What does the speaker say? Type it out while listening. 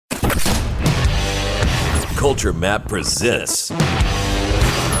Culture Map presents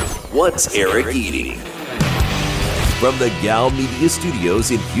What's Eric Eating? From the Gal Media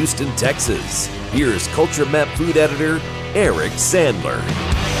Studios in Houston, Texas, here's Culture Map food editor Eric Sandler.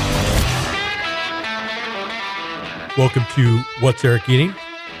 Welcome to What's Eric Eating?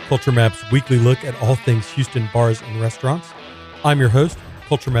 Culture Map's weekly look at all things Houston bars and restaurants. I'm your host,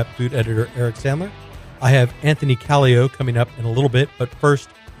 Culture Map food editor Eric Sandler. I have Anthony Calleo coming up in a little bit, but first,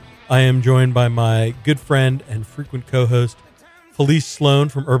 I am joined by my good friend and frequent co-host, Felice Sloan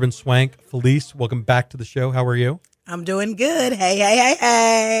from Urban Swank. Felice, welcome back to the show. How are you? I'm doing good.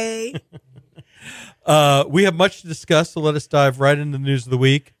 Hey. We have much to discuss, so let us dive right into the news of the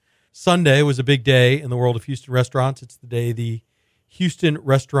week. Sunday was a big day in the world of Houston restaurants. It's the day the Houston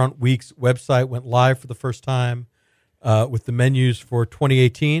Restaurant Week's website went live for the first time with the menus for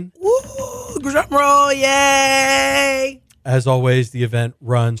 2018. Woo! Drum roll, yay! As always, the event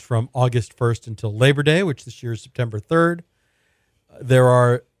runs from August 1st until Labor Day, which this year is September 3rd. There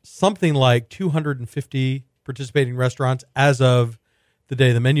are something like 250 participating restaurants. As of the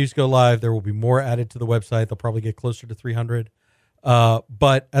day the menus go live, there will be more added to the website. They'll probably get closer to 300.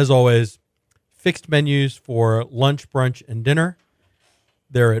 But as always, fixed menus for lunch, brunch, and dinner.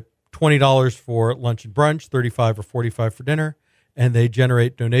 They're at $20 for lunch and brunch, $35 or $45 for dinner, and they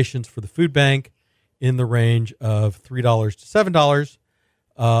generate donations for the food bank in the range of $3 to $7.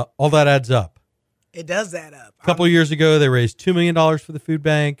 All that adds up. It does add up. A couple of years ago, they raised $2 million for the food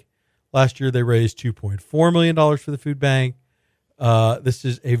bank. Last year, they raised $2.4 million for the food bank. This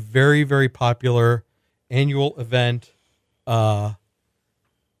is a very, very popular annual event. And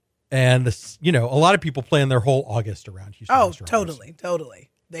this, a lot of people plan their whole August around Houston. Oh, totally.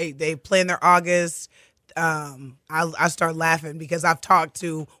 They plan their August. I start laughing because I've talked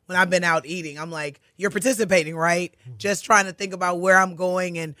to, when I've been out eating, I'm like, you're participating, right? Mm-hmm. Just trying to think about where I'm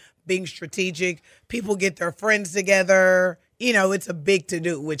going and being strategic. People get their friends together. It's a big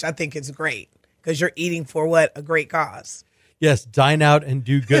to-do, which I think is great because you're eating for what? A great cause. Yes, dine out and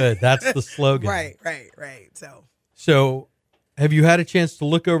do good. That's the slogan. Right. So have you had a chance to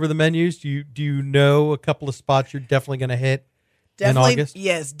look over the menus? Do you know a couple of spots you're definitely going to hit in August?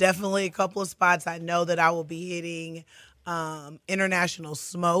 Yes, definitely a couple of spots I know that I will be hitting. International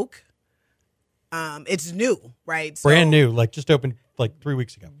Smoke. It's new, right? Brand new, like just opened like 3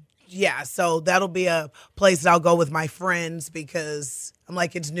 weeks ago. Yeah, so that'll be a place that I'll go with my friends because I'm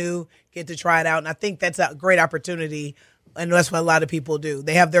like, it's new, get to try it out. And I think that's a great opportunity. And that's what a lot of people do.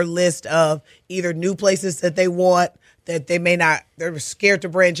 They have their list of either new places that they want that they may not, they're scared to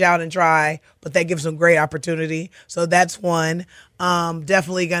branch out and try, but that gives them great opportunity. So that's one.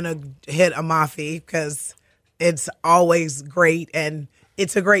 Definitely going to hit Amafi because it's always great and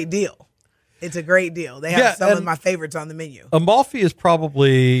it's a great deal. They have some of my favorites on the menu. Amalfi is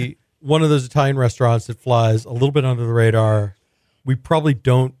probably one of those Italian restaurants that flies a little bit under the radar. We probably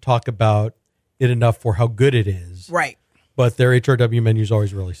don't talk about it enough for how good it is. Right. But their HRW menu is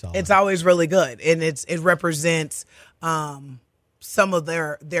always really solid. It's always really good, and it represents some of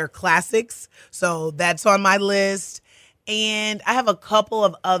their classics. So that's on my list, and I have a couple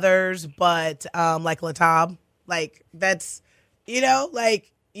of others, but like La Table, like that's you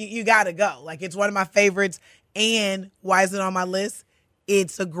got to go. Like it's one of my favorites, and why is it on my list?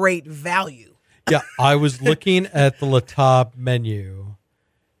 It's a great value. Yeah, I was looking at the La Table menu,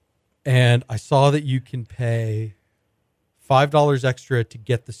 and I saw that you can pay $5 extra to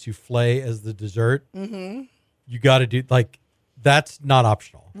get the souffle as the dessert. Mm-hmm. You got to do that's not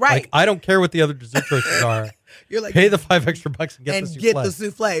optional. Right. Like, I don't care what the other dessert choices are. You're like, pay the $5 extra and get the souffle. Get the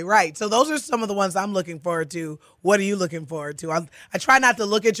souffle. Right. So those are some of the ones I'm looking forward to. What are you looking forward to? I try not to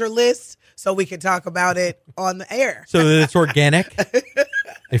look at your list so we can talk about it on the air. So that it's organic,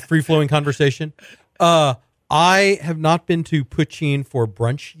 a free-flowing conversation. I have not been to Puccin for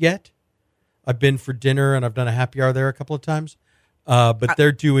brunch yet. I've been for dinner, and I've done a happy hour there a couple of times. But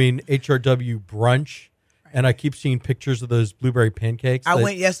they're doing HRW brunch, and I keep seeing pictures of those blueberry pancakes. I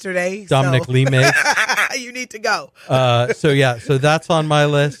went yesterday. Dominic Lee makes. You need to go. So that's on my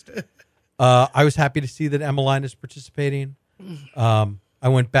list. I was happy to see that Emmeline is participating. I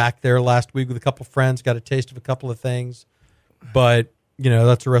went back there last week with a couple of friends, got a taste of a couple of things. But,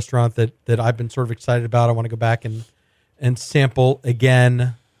 that's a restaurant that I've been sort of excited about. I want to go back and sample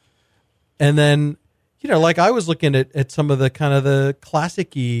again. And then, I was looking at some of the kind of the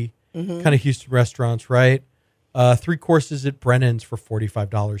classic-y kind of Houston restaurants, right? 3 courses at Brennan's for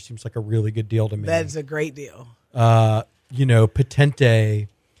 $45 seems like a really good deal to me. That's a great deal. Patente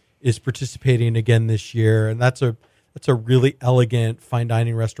is participating again this year, and that's a really elegant fine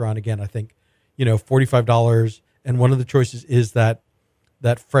dining restaurant. Again, I think, $45, and one of the choices is that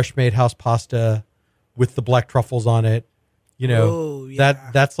fresh made house pasta with the black truffles on it. You know, Ooh,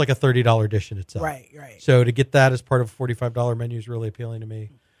 yeah. that's like a $30 dish in itself. Right, right. So to get that as part of a $45 menu is really appealing to me.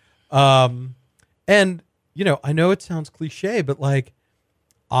 And, you know, I know it sounds cliche, but like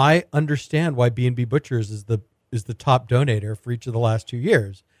I understand why B&B Butchers is the top donator for each of the last 2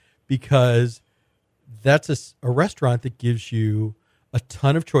 years, because that's a restaurant that gives you a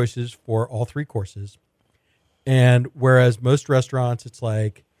ton of choices for all 3 courses. And whereas most restaurants, it's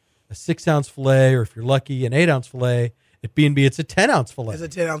like a 6-ounce filet, or if you're lucky, an 8-ounce filet, at B&B, it's a 10-ounce filet. It's a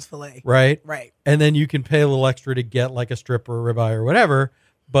 10-ounce filet. Right? Right. And then you can pay a little extra to get like a strip or a ribeye or whatever.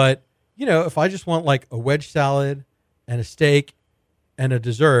 But, you know, if I just want like a wedge salad and a steak and a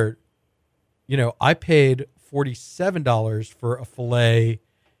dessert, you know, I paid $47 for a filet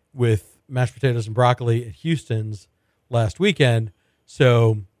with mashed potatoes and broccoli at Houston's last weekend.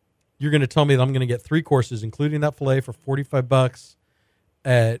 So you're going to tell me that I'm going to get 3 courses, including that filet, for $45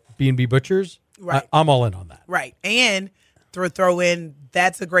 at B&B Butchers? Right. I'm all in on that. Right. And throw in,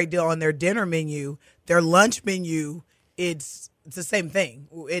 that's a great deal on their dinner menu. Their lunch menu, it's the same thing.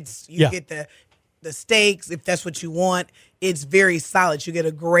 You get the steaks, if that's what you want. It's very solid. You get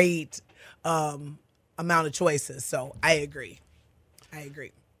a great amount of choices. So I agree.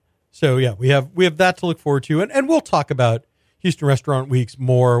 So yeah, we have that to look forward to, and we'll talk about Houston Restaurant Weeks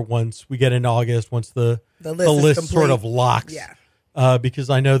more once we get into August, once the list sort of locks. Yeah. Because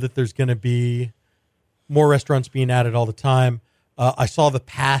I know that there's going to be more restaurants being added all the time. I saw the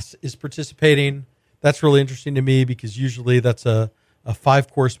Pass is participating. That's really interesting to me because usually that's a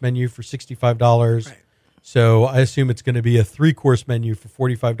 5-course menu for $65. Right. So I assume it's going to be a 3-course menu for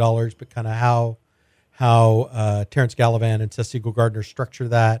 $45, but kind of how Terrence Gallivan and Seth Siegel Gardner structure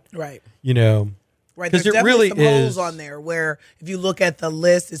that. Right. You know. Right, there's definitely some holes on there where if you look at the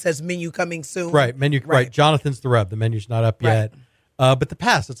list, it says menu coming soon. Right, right. Jonathan's the rub. The menu's not up yet. But the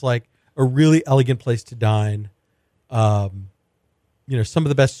Pass, it's like a really elegant place to dine. You know, some of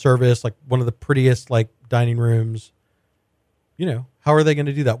the best service, like one of the prettiest like dining rooms. You know, how are they going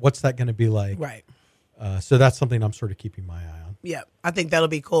to do that? What's that going to be like? Right. So that's something I'm sort of keeping my eye on. Yeah, I think that'll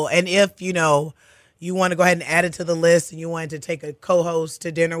be cool. And if, you know, you want to go ahead and add it to the list and you wanted to take a co-host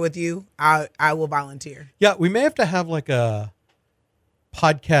to dinner with you, I will volunteer. Yeah, we may have to have like a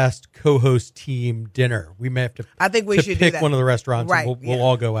podcast co-host team dinner. We may have to. I think we should pick do that. one of the restaurants. Right, and we'll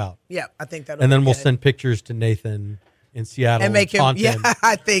all go out. Yeah, I think that'll. And then we'll good. send pictures to Nathan in Seattle and make him. taunt Yeah, him.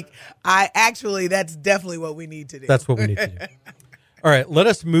 I think that's definitely what we need to do. That's what we need to do. All right, let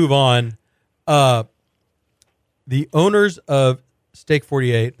us move on. The owners of Steak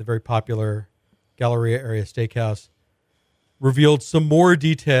 48, the very popular Galleria area steakhouse, revealed some more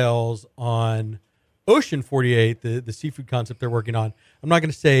details on Ocean 48, the seafood concept they're working on. I'm not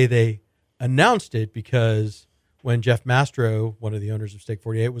going to say they announced it because when Jeff Mastro, one of the owners of Steak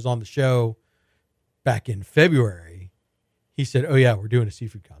 48, was on the show back in February, he said, oh yeah, we're doing a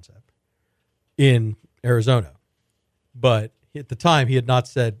seafood concept in Arizona. But at the time, he had not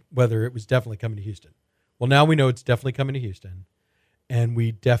said whether it was definitely coming to Houston. Well, now we know it's definitely coming to Houston. And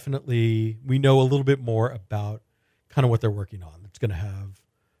we know a little bit more about kind of what they're working on. It's going to have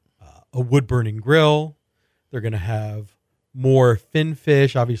a wood-burning grill. They're going to have more fin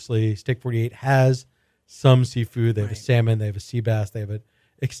fish. Obviously, Steak 48 has some seafood. They have a salmon. They have a sea bass. They have an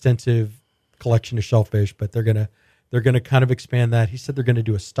extensive collection of shellfish. But they're gonna kind of expand that. He said they're going to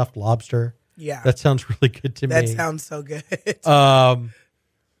do a stuffed lobster. Yeah, that sounds really good to me. That sounds so good. But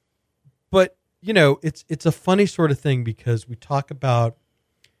you know, it's a funny sort of thing because we talk about,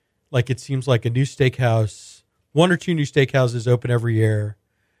 like, it seems like a new steakhouse, 1 or 2 new steakhouses open every year.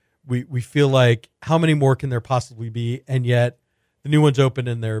 We feel like how many more can there possibly be? And yet the new ones open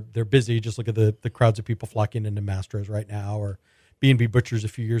and they're busy. Just look at the crowds of people flocking into Mastro's right now, or B&B Butchers a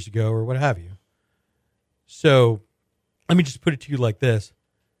few years ago, or what have you. So let me just put it to you like this.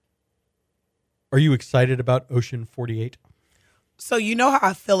 Are you excited about Ocean 48? So you know how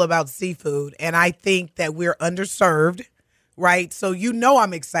I feel about seafood, and I think that we're underserved, right? So you know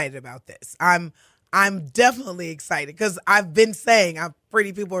I'm excited about this. I'm definitely excited because I've been saying,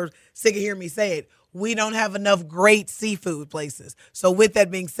 pretty people are sick of hearing me say it, we don't have enough great seafood places. So with that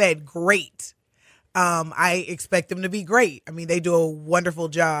being said, great. I expect them to be great. I mean, they do a wonderful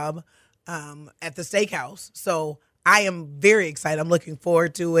job at the steakhouse. So I am very excited. I'm looking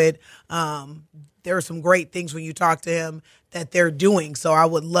forward to it. There are some great things when you talk to him that they're doing. So I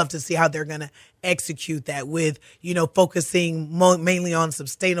would love to see how they're going to execute that with, you know, focusing mainly on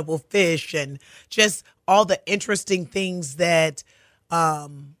sustainable fish and just all the interesting things that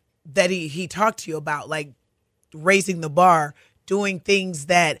he talked to you about, like raising the bar, doing things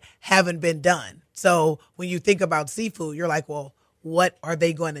that haven't been done. So when you think about seafood, you're like, well, what are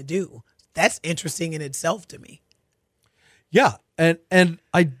they going to do? that's interesting in itself to me. Yeah, and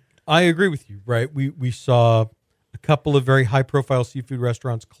I agree with you, right? We saw a couple of very high profile seafood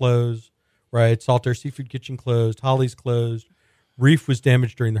restaurants close, right? Saltaire Seafood Kitchen closed, Holly's closed, Reef was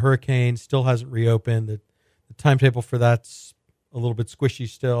damaged during the hurricane, still hasn't reopened. The timetable for that's a little bit squishy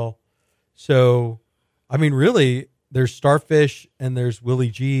still. So, I mean, really, there's Starfish and there's Willie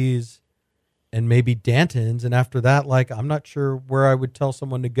G's and maybe Danton's, and after that, like, I'm not sure where I would tell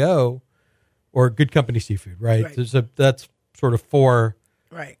someone to go. Or Good Company Seafood, right? That's sort of 4.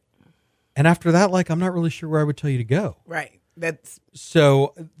 Right. And after that, like, I'm not really sure where I would tell you to go. Right.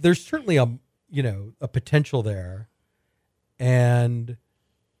 So there's certainly a potential there. And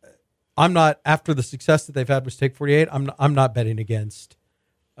I'm not, after the success that they've had with Steak 48, I'm not betting against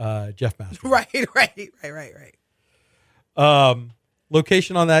Jeff Master. Right.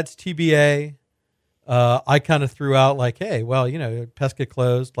 Location on that's TBA. I kind of threw out like, hey, well, Pesca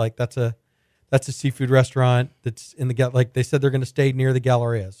closed. Like that's a seafood restaurant that's in the, like they said, they're going to stay near the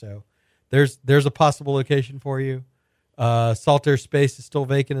Galleria. So there's a possible location for you. Saltaire Space is still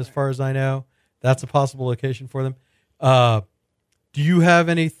vacant as far as I know. That's a possible location for them. Do you have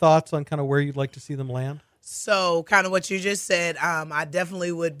any thoughts on kind of where you'd like to see them land? So kind of what you just said, I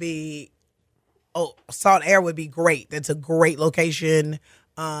definitely would be, Saltaire would be great. That's a great location.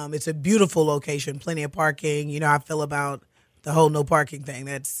 It's a beautiful location, plenty of parking. You know how I feel about the whole no parking thing.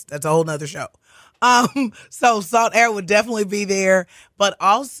 That's a whole nother show. So Saltaire would definitely be there. But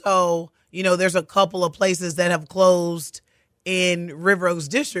also, there's a couple of places that have closed in River Oaks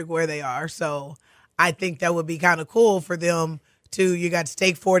District where they are. So I think that would be kind of cool for them to, you got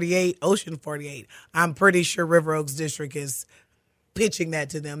Steak 48, Ocean 48. I'm pretty sure River Oaks District is pitching that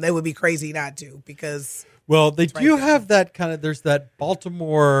to them. They would be crazy not to, because... Well, they do have that kind of, there's that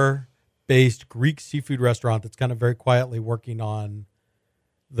Baltimore-based Greek seafood restaurant that's kind of very quietly working on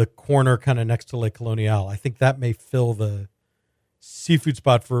the corner kind of next to Lake Colonial. I think that may fill the seafood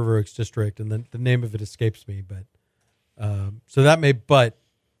spot for River Oaks District, and the name of it escapes me. But so that may, but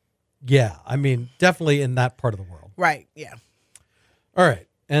yeah, I mean, definitely in that part of the world. Right, yeah. All right.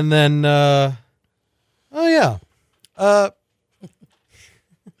 And then,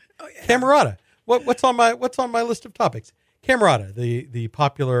 Camerata. What's on my list of topics? Camerata, the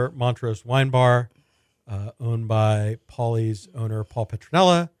popular Montrose wine bar, owned by Pauly's owner Paul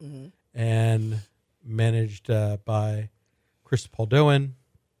Petronella, and managed by Chris Paldoan,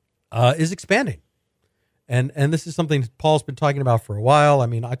 is expanding, and this is something Paul's been talking about for a while. I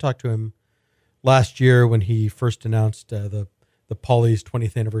mean, I talked to him last year when he first announced the Pauly's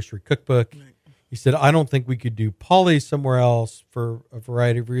 20th anniversary cookbook. Right. He said, I don't think we could do Pauly's somewhere else for a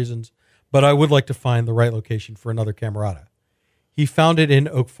variety of reasons, but I would like to find the right location for another Camerata. He found it in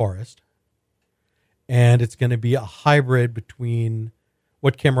Oak Forest, and it's going to be a hybrid between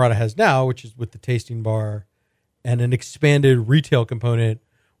what Camerata has now, which is with the tasting bar, and an expanded retail component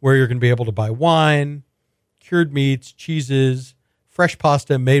where you're going to be able to buy wine, cured meats, cheeses, fresh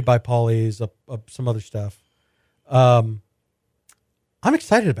pasta made by Pauly's, some other stuff. I'm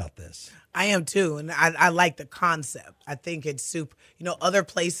excited about this. I am too, and I like the concept. I think it's super. Other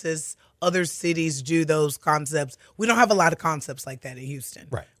places, other cities do those concepts. We don't have a lot of concepts like that in Houston,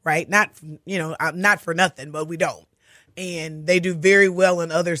 right? Not for nothing, but we don't. And they do very well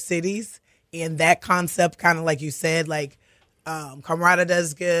in other cities. And that concept, kind of like you said, like Camerata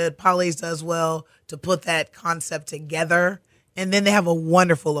does good, Pauly's does well, to put that concept together, and then they have a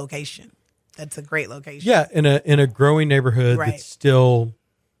wonderful location. That's a great location. Yeah, in a growing neighborhood that's still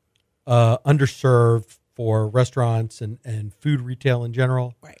underserved for restaurants and food retail in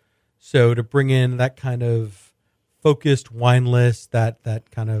general. Right. So to bring in that kind of focused wine list, that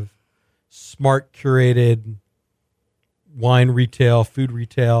kind of smart curated wine retail, food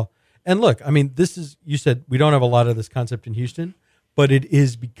retail. And look, I mean, you said we don't have a lot of this concept in Houston, but it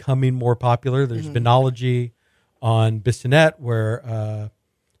is becoming more popular. There's Vinology on Bissonnette where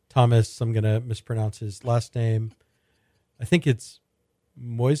Thomas, I'm going to mispronounce his last name. I think it's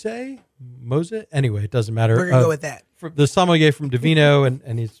Mose? Anyway, it doesn't matter. We're going to go with that. The sommelier from Divino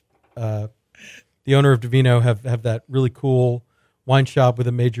and he's the owner of Divino have that really cool wine shop with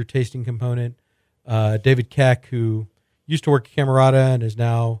a major tasting component. David Keck, who used to work at Camerata and is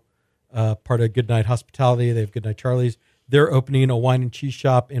now part of Goodnight Hospitality. They have Goodnight Charlie's. They're opening a wine and cheese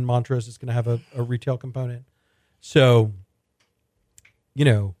shop in Montrose. It's going to have a retail component. So,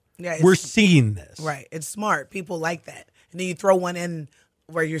 we're seeing this. Right. It's smart. People like that. And then you throw one in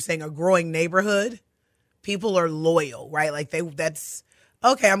where you're saying a growing neighborhood. People are loyal, right? Like that's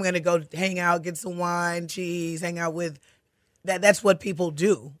okay. I'm going to go hang out, get some wine, cheese, hang out with that. That's what people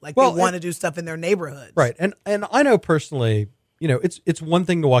do. Like they want to do stuff in their neighborhoods. Right. And I know personally, it's one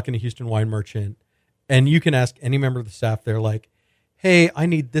thing to walk into Houston Wine Merchant and you can ask any member of the staff there, like, hey, I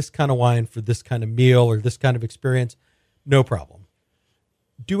need this kind of wine for this kind of meal or this kind of experience. No problem.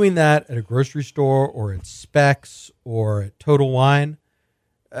 Doing that at a grocery store or at Specs or at Total Wine,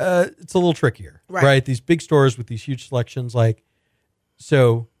 it's a little trickier, right? These big stores with these huge selections,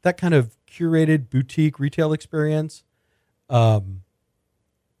 so that kind of curated boutique retail experience, it's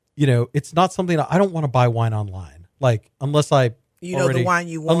not something I don't want to buy wine online. Unless I know the wine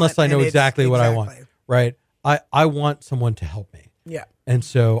you want, unless I know exactly what I want, right? I want someone to help me. Yeah. And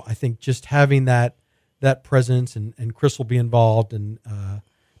so I think just having that presence and Chris will be involved and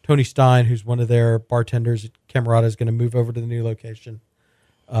Tony Stein, who's one of their bartenders at Camerata, is going to move over to the new location.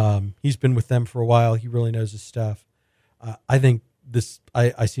 He's been with them for a while. He really knows his stuff. I think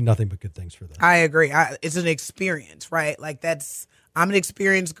I see nothing but good things for this. I agree. It's an experience, right? I'm an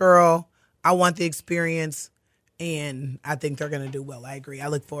experienced girl. I want the experience, and I think they're going to do well. I agree. I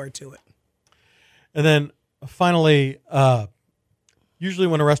look forward to it. And then finally, usually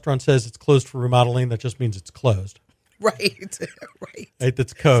when a restaurant says it's closed for remodeling, that just means it's closed. Right. Right.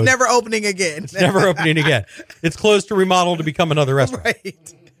 That's code. It's never opening again. It's never opening again. It's closed to remodel to become another restaurant.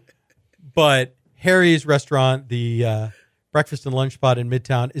 Right. But Harry's restaurant, the breakfast and lunch spot in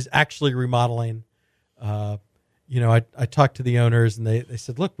Midtown, is actually remodeling. I talked to the owners and they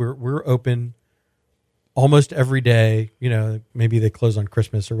said, look, we're open almost every day. Maybe they close on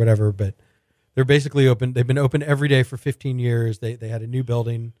Christmas or whatever, but they're basically open. They've been open every day for 15 years. They had a new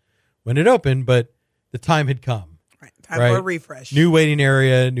building when it opened, but the time had come. Time for a refresh. New waiting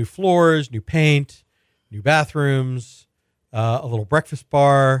area, new floors, new paint, new bathrooms, a little breakfast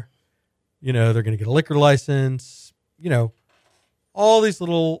bar. They're going to get a liquor license. All these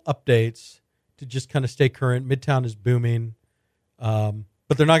little updates to just kind of stay current. Midtown is booming,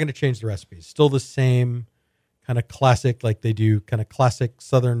 but they're not going to change the recipes. Still the same kind of classic, they do kind of classic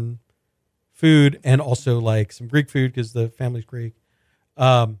Southern food and also some Greek food because the family's Greek.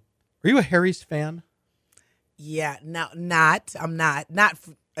 Are you a Harry's fan? Yeah, no, not. I'm not. Not.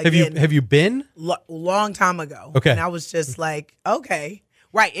 Again, have you been? Long time ago. Okay. And I was just okay.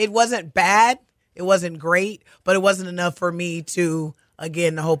 Right. It wasn't bad. It wasn't great, but it wasn't enough for me to,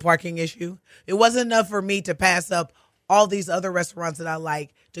 again, the whole parking issue. It wasn't enough for me to pass up all these other restaurants that I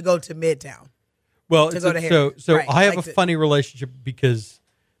like to go to Midtown. Well, so right. I have a funny relationship because,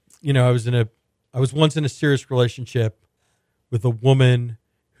 I was once in a serious relationship with a woman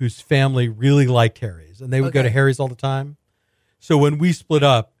whose family really liked Harry's, and they would go to Harry's all the time. So when we split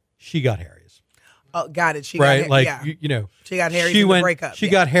up, she got Harry's. Oh, got it. She right, got, she got Harry's in the breakup. She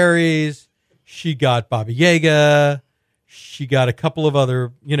got Harry's. She got Baba Yaga. She got a couple of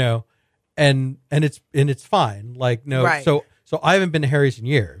other, and it's fine. Right. So I haven't been to Harry's in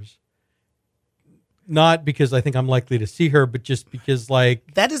years. Not because I think I'm likely to see her, but just because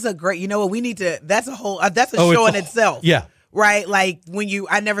that is a great. You know what? We need to. That's a whole. That's a show in itself. Yeah. Right.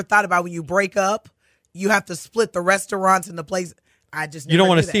 I never thought about when you break up, you have to split the restaurants and the place. You don't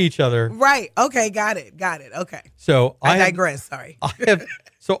want to see each other. Right. Okay. Got it. Okay. So I digress. Sorry.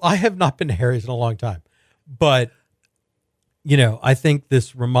 I have not been to Harry's in a long time, but I think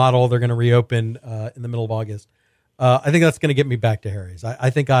this remodel, they're going to reopen in the middle of August. I think that's going to get me back to Harry's. I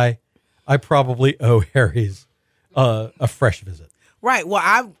think I probably owe Harry's a fresh visit. Right.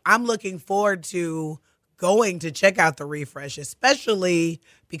 Well, I'm looking forward to going to check out the refresh, especially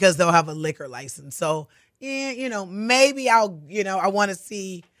because they'll have a liquor license. So, maybe I want to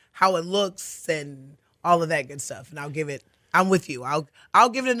see how it looks and all of that good stuff. And I'm with you. I'll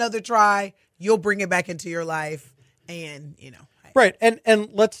give it another try. You'll bring it back into your life and, Right. And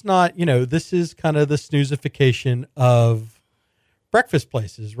let's not, this is kind of the snoozification of breakfast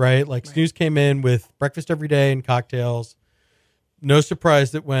places, right? Snooze came in with breakfast every day and cocktails. No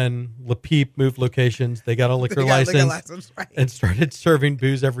surprise that when Le Peep moved locations, they got a liquor license right. and started serving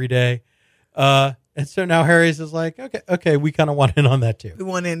booze every day. And so now Harry's is okay, we kind of want in on that too. We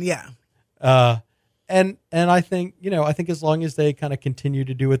want in, yeah. And I think, I think as long as they kind of continue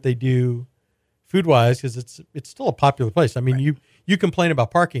to do what they do food-wise, because it's still a popular place. I mean, you complain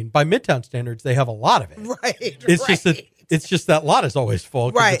about parking. By Midtown standards, they have a lot of it. Right. It's just that lot is always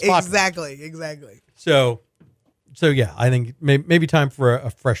full. Right, exactly. So yeah, I think maybe time for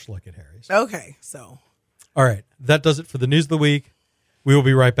a fresh look at Harry's. Okay, so. All right, that does it for the news of the week. We will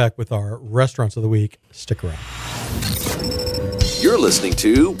be right back with our restaurants of the week. Stick around. You're listening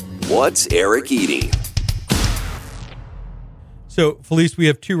to What's Eric Eating? So, Felice, we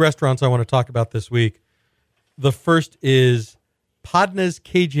have two restaurants I want to talk about this week. The first is Padna's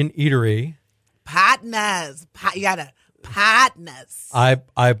Cajun Eatery. Padna's. You got to Padna's.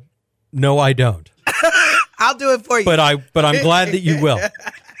 No, I don't. I'll do it for you. But I'm glad that you will.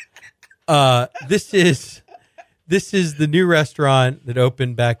 This is the new restaurant that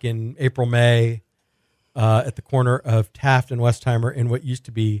opened back in April, May, at the corner of Taft and Westheimer in what used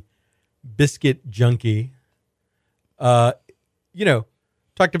to be Biscuit Junkie.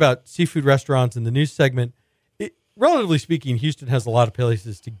 Talked about seafood restaurants in the news segment. Relatively speaking, Houston has a lot of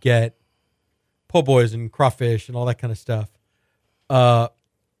places to get po' boys and crawfish and all that kind of stuff. And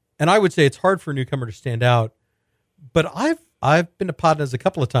I would say it's hard for a newcomer to stand out. But I've been to Podnas a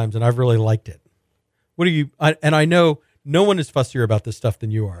couple of times and I've really liked it. What do you? And I know no one is fussier about this stuff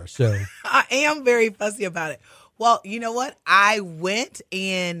than you are. So I am very fussy about it. Well, you know what? I went,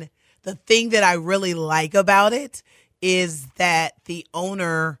 and the thing that I really like about it is that the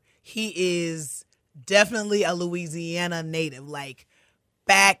owner, he is definitely a Louisiana native, like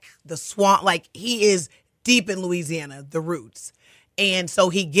back the swamp, like he is deep in Louisiana, the roots. And so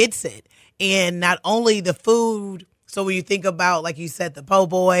he gets it. And not only the food, so when you think about, like you said, the po'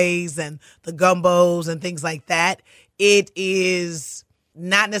 boys and the gumbos and things like that, it is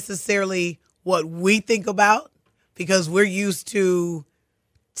not necessarily what we think about, because we're used to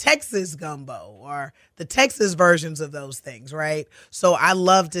Texas gumbo or the Texas versions of those things, right? So I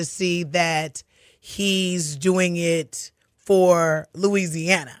love to see that he's doing it for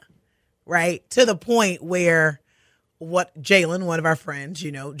Louisiana, right? To the point where what Jalen, one of our friends,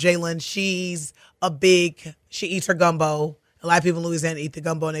 Jalen, she eats her gumbo. A lot of people in Louisiana eat the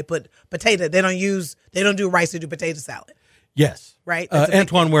gumbo and they put potato. They don't do rice, they do potato salad. Yes. Right?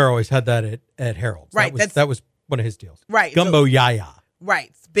 Antoine Ware always had that at Harold's. Right. That was one of his deals. Right. Gumbo yaya. Right.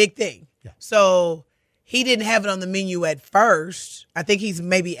 It's a big thing. Yeah. So he didn't have it on the menu at first. I think he's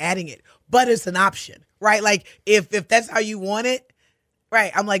maybe adding it, but it's an option, right? Like if that's how you want it,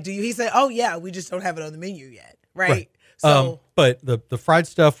 right? I'm like, do you? He said, oh yeah, we just don't have it on the menu yet, right? So, but the fried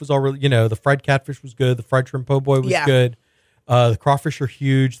stuff was all really, the fried catfish was good. The fried shrimp po' boy was good. The crawfish are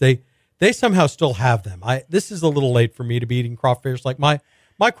huge. They somehow still have them. This is a little late for me to be eating crawfish. Like my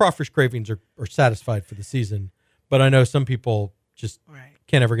crawfish cravings are satisfied for the season, but I know some people just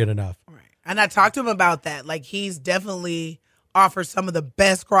can't ever get enough. Right. And I talked to him about that. Like he's definitely offers some of the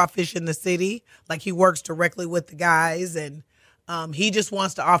best crawfish in the city. Like he works directly with the guys, and he just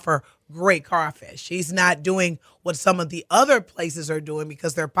wants to offer great crawfish. He's not doing what some of the other places are doing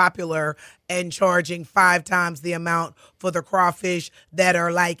because they're popular and charging 5 times the amount for the crawfish that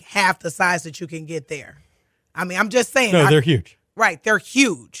are like half the size that you can get there. I mean, I'm just saying. No, they're huge. Right. They're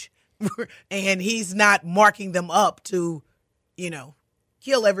huge. And he's not marking them up to,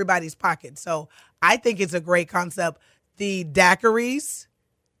 kill everybody's pocket. So I think it's a great concept. The daiquiris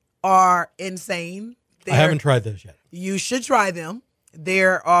are insane. I haven't tried those yet. You should try them.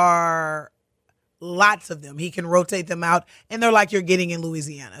 There are lots of them. He can rotate them out, and they're like you're getting in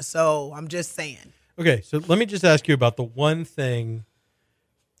Louisiana. So I'm just saying. Okay, so let me just ask you about the one thing.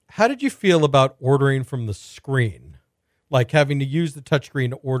 How did you feel about ordering from the screen? Like having to use the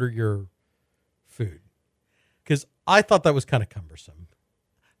touchscreen to order your food? Because I thought that was kind of cumbersome.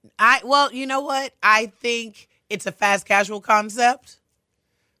 Well, you know what? I think it's a fast casual concept.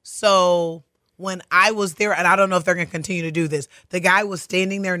 So when I was there, and I don't know if they're going to continue to do this, the guy was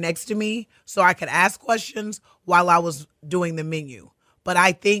standing there next to me so I could ask questions while I was doing the menu. But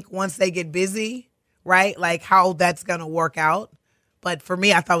I think once they get busy, right, like how that's going to work out. But for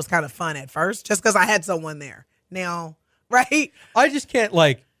me, I thought it was kind of fun at first just because I had someone there. Now, right? I just can't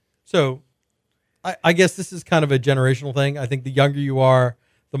so I guess this is kind of a generational thing. I think the younger you are,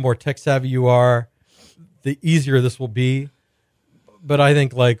 the more tech savvy you are, the easier this will be. But I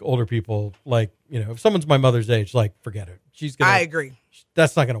think older people, if someone's my mother's age, forget it. I agree.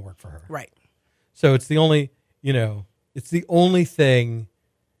 That's not going to work for her. Right. So it's the only thing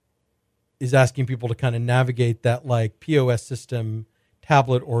is asking people to kind of navigate that POS system,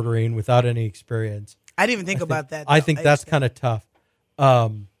 tablet ordering without any experience. I didn't even think about that. I think that's kind of tough.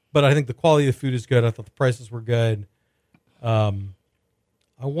 But I think the quality of the food is good. I thought the prices were good.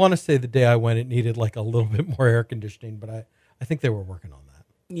 I want to say the day I went, it needed a little bit more air conditioning, but I think they were working on that.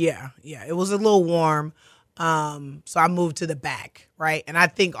 Yeah. It was a little warm. So I moved to the back, right? And I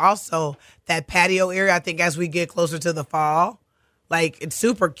think also that patio area, I think as we get closer to the fall, it's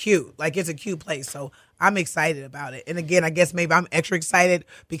super cute. It's a cute place. So I'm excited about it. And again, I guess maybe I'm extra excited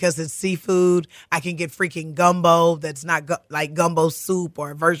because it's seafood. I can get freaking gumbo that's not gumbo soup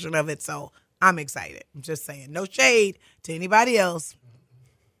or a version of it. So I'm excited. I'm just saying, no shade to anybody else.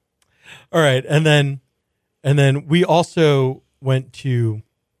 All right. And then we also went to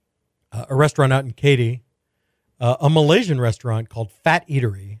a restaurant out in Katy, a Malaysian restaurant called Fat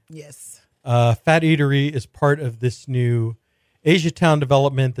Eatery. Yes. Fat Eatery is part of this new Asiatown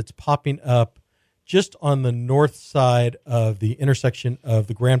development that's popping up just on the north side of the intersection of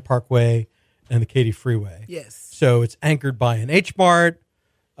the Grand Parkway and the Katy Freeway. Yes. So it's anchored by an H Mart.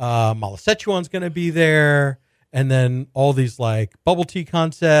 Mala Szechuan's going to be there. And then all these like bubble tea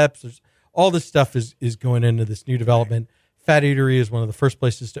concepts. All this stuff is going into this new development. Fat Eatery is one of the first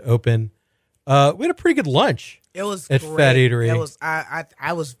places to open. We had a pretty good lunch. It was at great. Fat Eatery. It was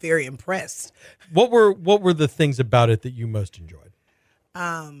I was very impressed. What were the things about it that you most enjoyed?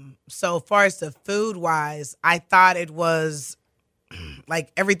 So far as the food wise, I thought it was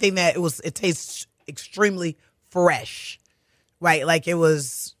like everything that it tastes extremely fresh, right? Like it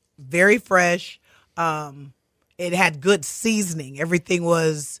was very fresh. It had good seasoning. Everything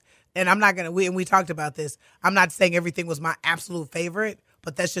was, and I'm not going to, we talked about this. I'm not saying everything was my absolute favorite,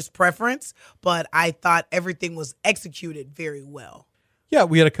 but that's just preference. But I thought everything was executed very well. Yeah,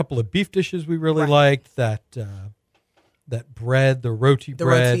 we had a couple of beef dishes we really liked. That bread, the roti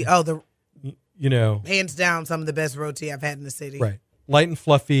bread. Hands down, some of the best roti I've had in the city. Right. Light and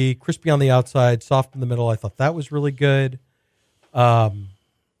fluffy, crispy on the outside, soft in the middle. I thought that was really good.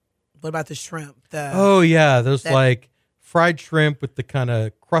 What about the shrimp? Those like fried shrimp with the kind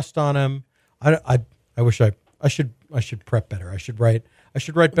of crust on them. I wish I should prep better. I should write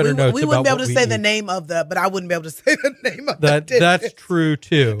better notes. We wouldn't be able to say the name of but I wouldn't be able to say the name of that. That's true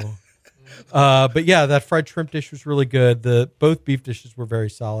too. But yeah, that fried shrimp dish was really good. Both beef dishes were very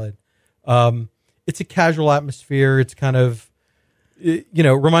solid. It's a casual atmosphere. It's kind of,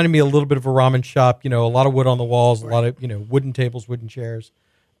 reminded me a little bit of a ramen shop. A lot of wood on the walls, a lot of wooden tables, wooden chairs.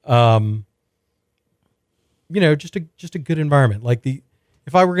 Just a good environment. Like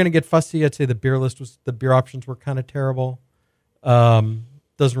if I were going to get fussy, I'd say the beer options were kind of terrible.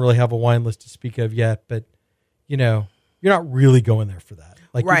 Doesn't really have a wine list to speak of yet, but you're not really going there for that.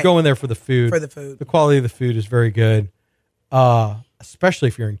 Like you're going there for the food. For the food. The quality of the food is very good. Especially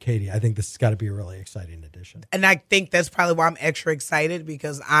if you're in Katy. I think this has got to be a really exciting addition. And I think that's probably why I'm extra excited,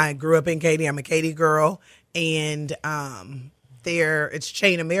 because I grew up in Katy. I'm a Katy girl. And it's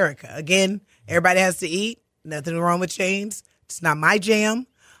Chain America. Again, everybody has to eat. Nothing wrong with chains. It's not my jam.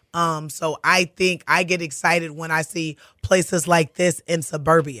 So I think I get excited when I see places like this in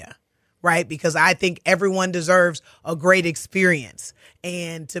suburbia, right? Because I think everyone deserves a great experience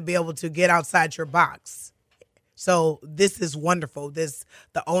and to be able to get outside your box. So this is wonderful. The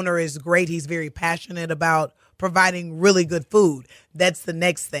owner is great. He's very passionate about providing really good food. That's the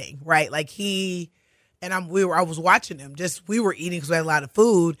next thing, right? Like I was watching him. We were eating because we had a lot of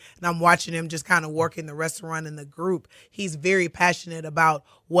food, and I'm watching him just kind of working the restaurant and the group. He's very passionate about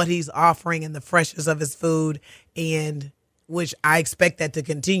what he's offering and the freshness of his food, and which I expect that to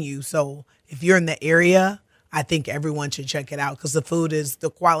continue. So if you're in the area, I think everyone should check it out because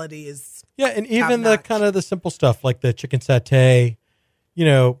the quality is and even the kind of the simple stuff like the chicken satay.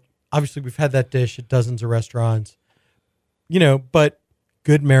 Obviously we've had that dish at dozens of restaurants. But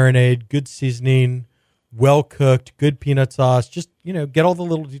good marinade, good seasoning. Well cooked, good peanut sauce. Just get all the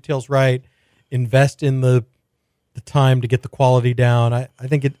little details right. Invest in the time to get the quality down. I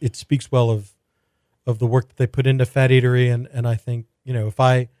think it speaks well of the work that they put into Fat Eatery, and I think if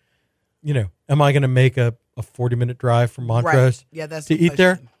I am I going to make a 40-minute drive from Montrose to eat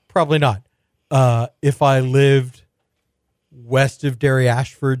there? Probably not. If I lived west of Derry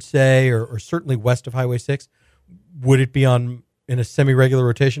Ashford, say, or certainly west of Highway 6, would it be in a semi-regular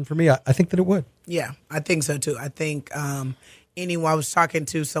rotation for me? I think that it would. Yeah, I think so too. I think I was talking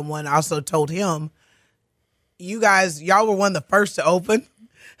to someone, I also told him, y'all were one of the first to open.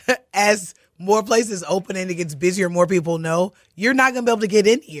 As more places open and it gets busier, more people know, you're not going to be able to get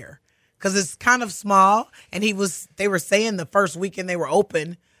in here because it's kind of small. And they were saying the first weekend they were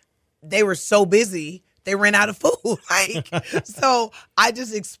open, they were so busy, they ran out of food. So I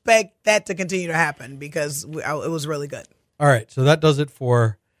just expect that to continue to happen because it was really good. All right, so that does it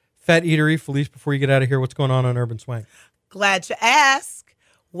for Fat Eatery. Felice, before you get out of here, what's going on Urban Swang? Glad to ask.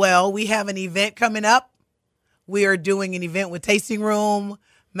 Well, we have an event coming up. We are doing an event with Tasting Room.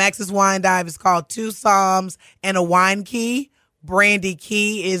 Max's Wine Dive is called Two Psalms and a Wine Key. Brandy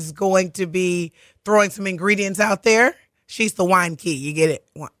Key is going to be throwing some ingredients out there. She's the wine key. You get it?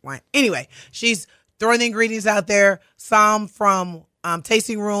 Wine. Anyway, she's throwing the ingredients out there. Some from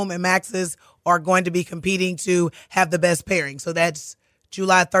Tasting Room and Max's are going to be competing to have the best pairing. So that's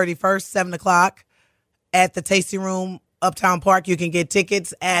July 31st, 7 o'clock at the Tasting Room, Uptown Park. You can get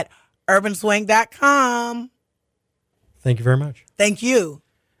tickets at urbanswang.com. Thank you very much. Thank you.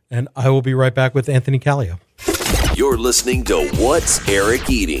 And I will be right back with Anthony Calleo. You're listening to What's Eric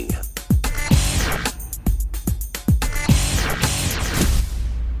Eating?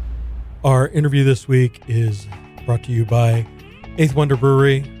 Our interview this week is brought to you by Eighth Wonder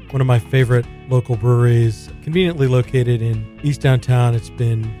Brewery, one of my favorite local breweries, conveniently located in East Downtown. It's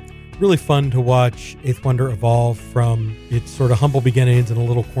been really fun to watch Eighth Wonder evolve from its sort of humble beginnings in a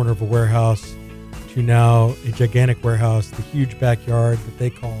little corner of a warehouse to now a gigantic warehouse, the huge backyard that they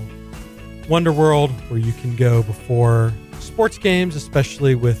call Wonder World, where you can go before sports games,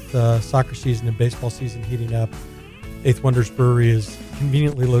 especially with soccer season and baseball season heating up. Eighth Wonder's brewery is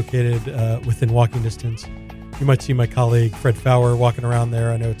conveniently located within walking distance. You might see my colleague Fred Fowler walking around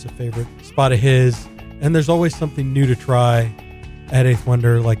there. I know it's a favorite spot of his. And there's always something new to try at Eighth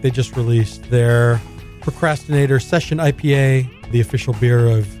Wonder. Like they just released their Procrastinator Session IPA, the official beer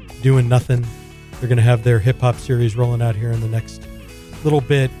of doing nothing. They're going to have their hip hop series rolling out here in the next little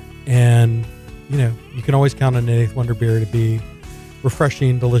bit. And, you know, you can always count on an Eighth Wonder beer to be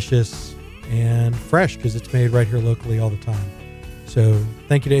refreshing, delicious, and fresh because it's made right here locally all the time. So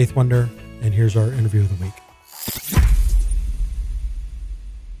thank you to Eighth Wonder. And here's our interview of the week.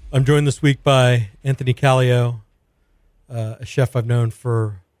 I'm joined this week by Anthony Calleo, a chef I've known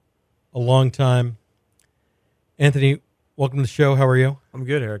for a long time. Anthony, welcome to the show. How are you? I'm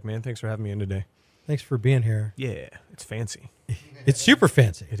good, Eric, man. Thanks for having me in today. Thanks for being here. Yeah, it's fancy. It's super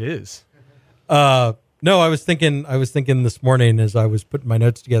fancy. It is. No, I was thinking this morning as I was putting my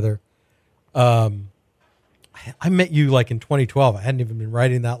notes together. I met you like in 2012. I hadn't even been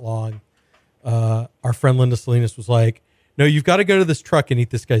writing that long. Our friend Linda Salinas was like, no, you've got to go to this truck and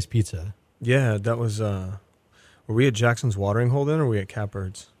eat this guy's pizza. Yeah, that was, were we at Jackson's Watering Hole then, or were we at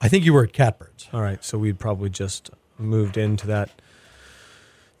Catbirds? I think you were at Catbirds. All right, so we'd probably just moved into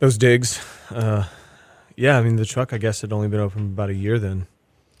those digs. Yeah, I mean, the truck, I guess, had only been open about a year then.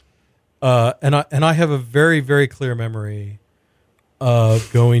 And I have a very, very clear memory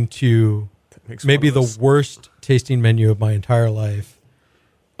of going to maybe the worst tasting menu of my entire life.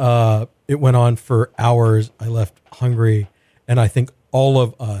 It went on for hours. I left hungry. And I think all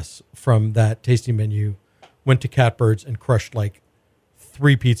of us from that tasting menu went to Catbirds and crushed like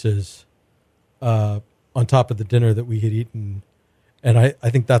 3 pizzas on top of the dinner that we had eaten. And I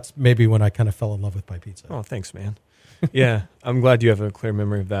think that's maybe when I kind of fell in love with my pizza. Oh, thanks, man. Yeah, I'm glad you have a clear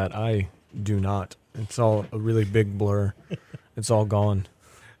memory of that. I do not. It's all a really big blur. It's all gone.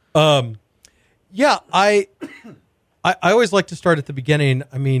 Yeah, I always like to start at the beginning.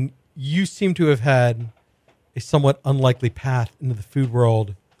 I mean, you seem to have had a somewhat unlikely path into the food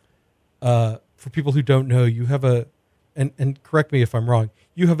world. For people who don't know, you have and correct me if I'm wrong,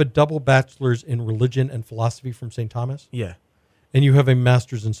 you have a double bachelor's in religion and philosophy from St. Thomas? Yeah. And you have a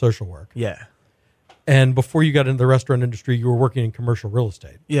master's in social work. Yeah. And before you got into the restaurant industry, you were working in commercial real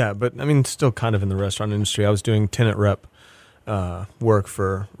estate. Yeah, but I mean, still kind of in the restaurant industry. I was doing tenant rep work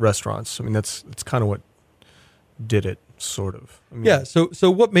for restaurants. I mean, that's kind of what did it, sort of. I mean, yeah. So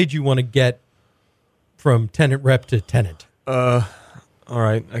what made you want to get from tenant rep to tenant? All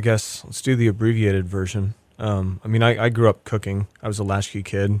right. I guess let's do the abbreviated version. I mean, I grew up cooking. I was a latchkey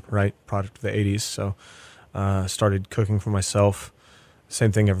kid, right? Product of the 80s. So started cooking for myself.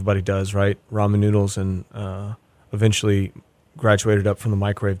 Same thing everybody does, right? Ramen noodles, and eventually graduated up from the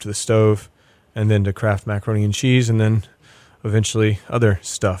microwave to the stove, and then to Kraft macaroni and cheese, and then eventually other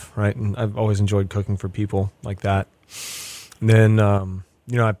stuff, right? And I've always enjoyed cooking for people like that. And then,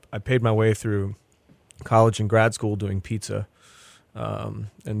 I paid my way through college and grad school doing pizza. And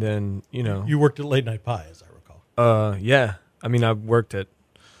then, You worked at Late Night Pie, as I recall. Yeah. I mean, I worked at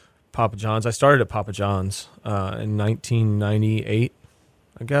Papa John's. I started at Papa John's in 1998,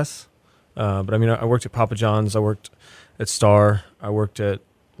 I guess. But I mean, I worked at Papa John's. I worked at Star. I worked at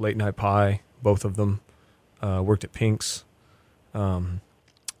Late Night Pie, both of them. Worked at Pink's. And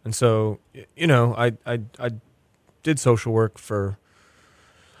so, I did social work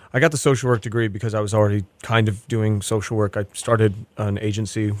I got the social work degree because I was already kind of doing social work. I started an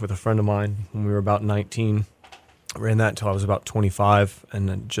agency with a friend of mine when we were about 19. I ran that until I was about 25, and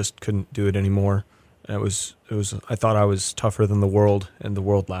then just couldn't do it anymore. And it was. I thought I was tougher than the world, and the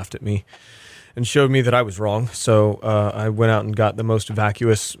world laughed at me and showed me that I was wrong. So I went out and got the most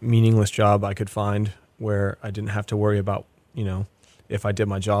vacuous, meaningless job I could find, where I didn't have to worry about, if I did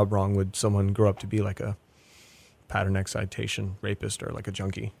my job wrong, would someone grow up to be like a pattern excitation rapist or like a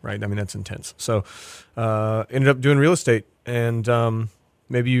junkie, right? I mean, that's intense. So ended up doing real estate, and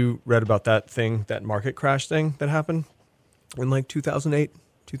maybe you read about that market crash thing that happened in like 2008,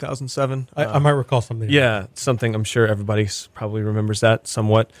 2007. I might recall something. Yeah, something. I'm sure everybody probably remembers that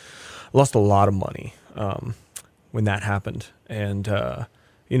somewhat. I lost a lot of money when that happened. And,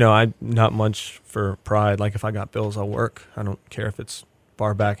 I not much for pride. Like if I got bills, I'll work. I don't care if it's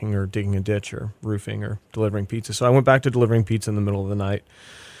bar backing or digging a ditch or roofing or delivering pizza. So I went back to delivering pizza in the middle of the night.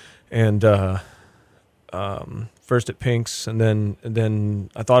 And first at Pink's, and then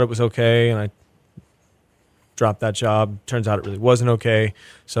I thought it was okay, and I dropped that job. Turns out it really wasn't okay.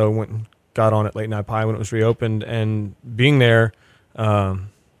 So I went and got on at Late Night Pie when it was reopened. And being there,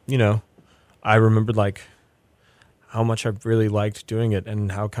 you know, I remembered like how much I really liked doing it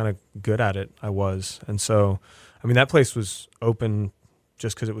and how kind of good at it I was. And so, I mean, that place was open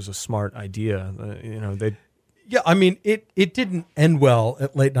just because it was a smart idea. You know, Yeah, I mean, it didn't end well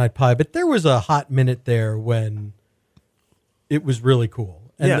at Late Night Pie, but there was a hot minute there when it was really cool.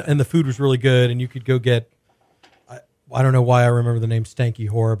 And the food was really good, and you could go get, I don't know why I remember the name Stanky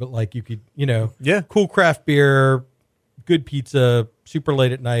Whore, but like you could, you know, cool craft beer, good pizza, super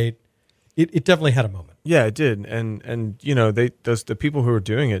late at night. It definitely had a moment. Yeah, it did. And you know, the people who were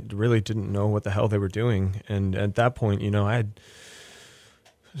doing it really didn't know what the hell they were doing. And at that point, you know, I had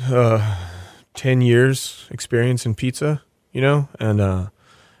 10 years experience in pizza, you know, and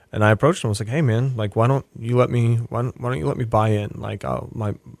I approached him. I was like, "Hey man, like why don't you let me buy in? Like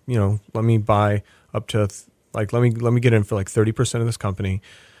let me buy up to let me get in for like 30% of this company.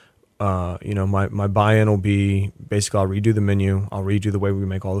 You know, my buy-in will be basically I'll redo the menu, I'll redo the way we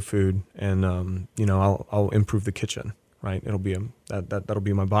make all the food, and you know, I'll improve the kitchen, right? It'll be that'll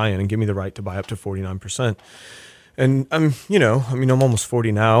be my buy-in, and give me the right to buy up to 49%. And I'm almost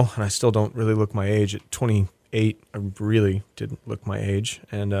 40 now, and I still don't really look my age. At 28, I really didn't look my age,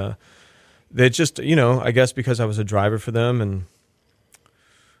 and they just, you know, I guess because I was a driver for them and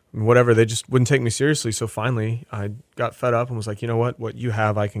whatever, they just wouldn't take me seriously. So finally I got fed up and was like, you know what you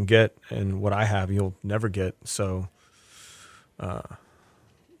have I can get, and what I have you'll never get. So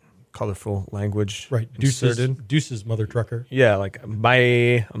colorful language, right? Deuces, mother trucker. Yeah, like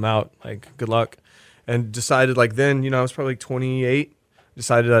bye, I'm out, like good luck. And decided like then, you know, I was probably 28,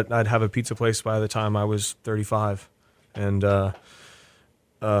 decided I'd have a pizza place by the time I was 35. And the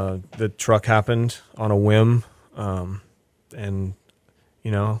truck happened on a whim, and you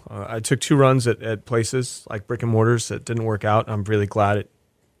know, I took 2 runs at places like brick and mortars that didn't work out. I'm really glad it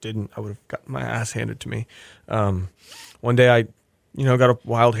didn't. I would have gotten my ass handed to me. One day I, you know, got a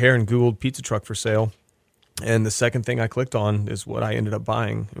wild hair and Googled pizza truck for sale. And the second thing I clicked on is what I ended up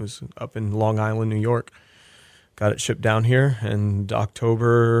buying. It was up in Long Island, New York. Got it shipped down here, and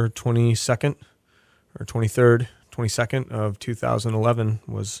October 22nd or 23rd, 22nd of 2011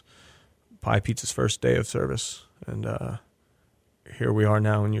 was Pie Pizza's first day of service. And, here we are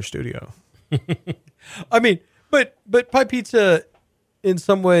now in your studio. I mean, but Pie Pizza, in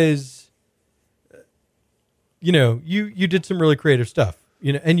some ways, you know, you did some really creative stuff,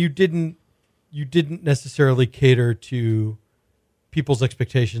 you know, and you didn't necessarily cater to people's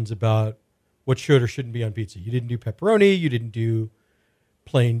expectations about what should or shouldn't be on pizza. You didn't do pepperoni. You didn't do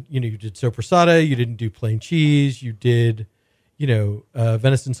plain, you know, you did soppressata. You didn't do plain cheese. You did, you know,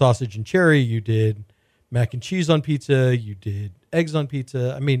 venison sausage and cherry. You did mac and cheese on pizza. You did eggs on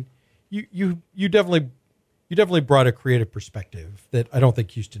pizza. I mean, you definitely brought a creative perspective that I don't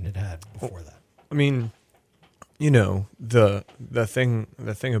think Houston had before that. I mean, you know, the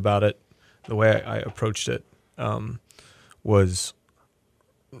thing about it, the way I approached it, was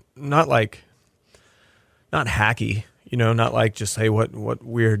not hacky, you know, not like just, hey, what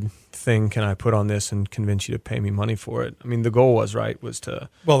weird thing can I put on this and convince you to pay me money for it? I mean, the goal was to.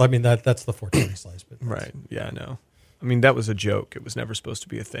 Well, I mean, that's the 420 slice, but right. Yeah, I know. I mean, that was a joke. It was never supposed to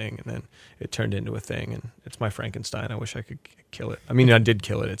be a thing, and then it turned into a thing, and it's my Frankenstein. I wish I could kill it. I mean, I did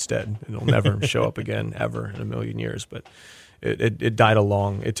kill it. It's dead. It'll never show up again, ever in a million years, but it died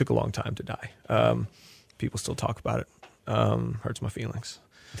it took a long time to die. People still talk about it. Hurts my feelings.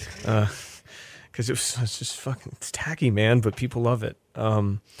 Because it's just fucking, it's tacky, man, but people love it.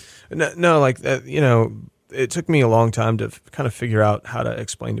 No, like, you know, it took me a long time to kind of figure out how to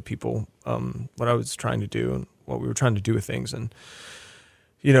explain to people what I was trying to do and what we were trying to do with things. And,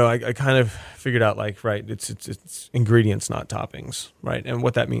 you know, I kind of figured out, like, right, it's ingredients, not toppings, right? And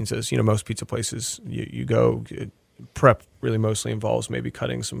what that means is, you know, most pizza places, you go, prep really mostly involves maybe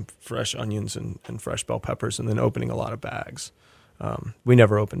cutting some fresh onions and fresh bell peppers and then opening a lot of bags. We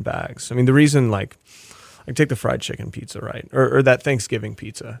never opened bags. I mean, the reason, like take the fried chicken pizza, right? Or that Thanksgiving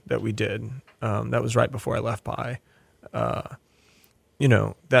pizza that we did. That was right before I left Pie. You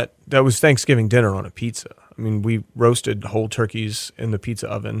know, that was Thanksgiving dinner on a pizza. I mean, we roasted whole turkeys in the pizza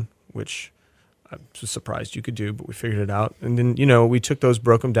oven, which I was surprised you could do, but we figured it out. And then, you know, we took those,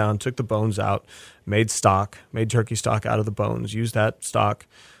 broke them down, took the bones out, made turkey stock out of the bones, used that stock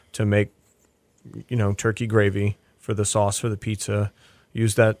to make, you know, turkey gravy for the sauce for the pizza,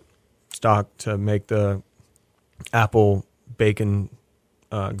 used that stock to make the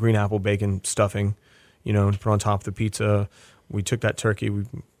green apple bacon stuffing, you know, to put on top of the pizza. We took that turkey, we,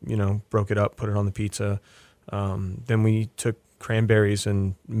 you know, broke it up, put it on the pizza. Then we took cranberries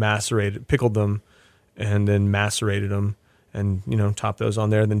and pickled them, and then macerated them, and top those on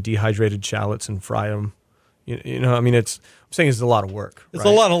there, then dehydrated shallots and fry them. You know, I mean, I'm saying it's a lot of work. It's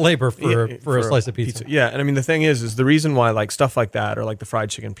right? a lot of labor for a slice of pizza. Yeah, and I mean the thing is the reason why like stuff like that, or like the fried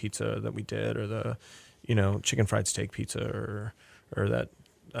chicken pizza that we did, or the chicken fried steak pizza, or that,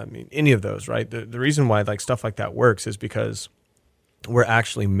 I mean, any of those, right? The reason why like stuff like that works is because we're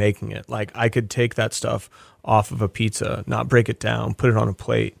actually making it. Like I could take that stuff off of a pizza, not break it down, put it on a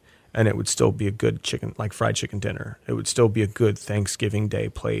plate, and it would still be a good chicken, like fried chicken dinner. It would still be a good Thanksgiving Day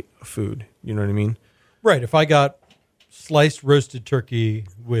plate of food. You know what I mean? Right. If I got sliced roasted turkey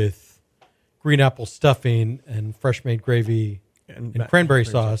with green apple stuffing and fresh made gravy and cranberry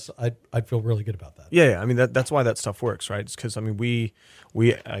sauce, I'd feel really good about that. Yeah. I mean that's why that stuff works, right? It's because I mean we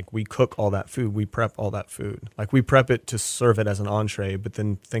cook all that food, we prep all that food. Like we prep it to serve it as an entree, but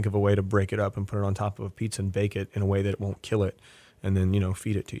then think of a way to break it up and put it on top of a pizza and bake it in a way that it won't kill it, and then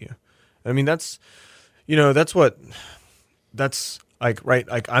feed it to you. I mean that's like, right,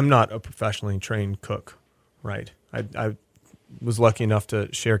 like I'm not a professionally trained cook, right? I was lucky enough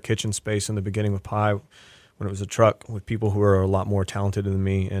to share kitchen space in the beginning with Pi when it was a truck with people who were a lot more talented than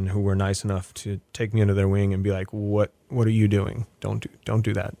me and who were nice enough to take me under their wing and be like, what are you doing? Don't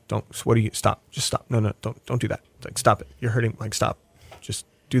do that. Stop. Just stop. No, don't do that. It's like, stop it. You're hurting. Like, stop. Just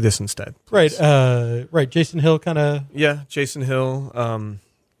do this instead. Please. Right. Jason Hill kind of. Yeah. Jason Hill,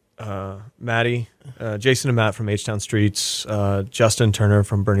 Maddie, Jason and Matt from H-Town Streets, Justin Turner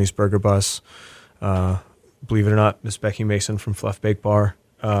from Bernie's Burger Bus, believe it or not, Miss Becky Mason from Fluff Bake Bar,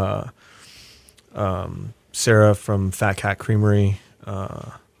 Sarah from Fat Cat Creamery,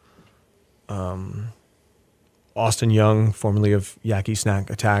 Austin Young, formerly of Yaki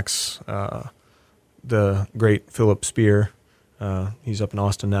Snack Attacks, the great Philip Spear, he's up in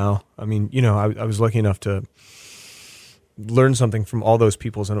Austin now. I mean, I was lucky enough to learn something from all those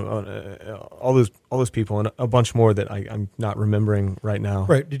people and all those people and a bunch more that I'm not remembering right now.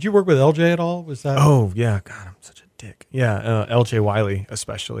 Right. Did you work with LJ at all? Was that? Oh yeah. God, I'm such a dick. Yeah. LJ Wiley,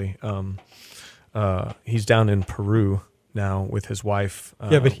 especially. He's down in Peru now with his wife.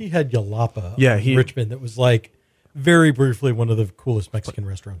 Yeah, but he had Yalapa. In Richmond. That was like very briefly one of the coolest Mexican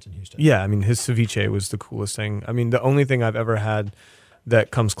restaurants in Houston. Yeah. I mean, his ceviche was the coolest thing. I mean, the only thing I've ever had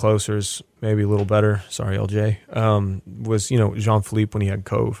that comes closer is maybe a little better. Sorry, LJ. Was Jean-Philippe when he had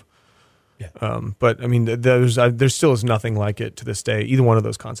Cove. Yeah. But I mean, there still is nothing like it to this day. Either one of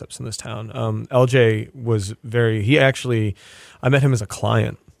those concepts in this town. LJ was I met him as a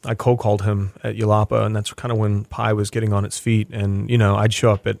client. I cold called him at Yalapa, and that's kind of when Pi was getting on its feet. And I'd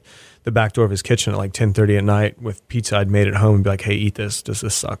show up at the back door of his kitchen at like 10:30 at night with pizza I'd made at home and be like, "Hey, eat this. Does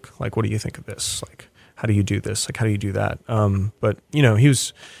this suck? Like, what do you think of this? Like, how do you do this? Like, how do you do that?" But he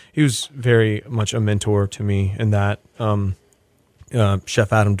was very much a mentor to me in that.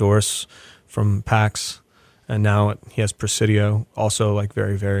 Chef Adam Doris from PAX, and now he has Presidio, also like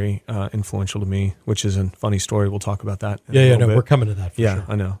very, very influential to me, which is a funny story. We'll talk about that. We're coming to that. For yeah, sure.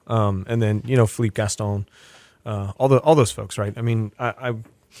 I know. And then Philippe Gaston, all those folks, right? I mean,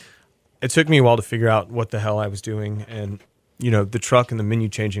 it took me a while to figure out what the hell I was doing, and the truck and the menu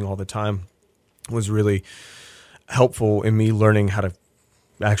changing all the time was really helpful in me learning how to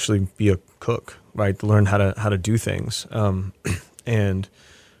actually be a cook, right? To learn how to do things. And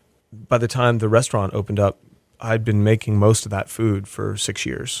by the time the restaurant opened up, I'd been making most of that food for 6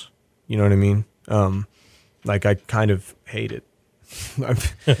 years. You know what I mean? Like I kind of hate it. I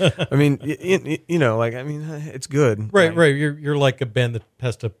mean, it's good. Right. You're like a band that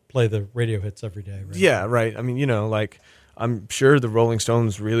has to play the radio hits every day, right? Yeah, right. I mean, like I'm sure the Rolling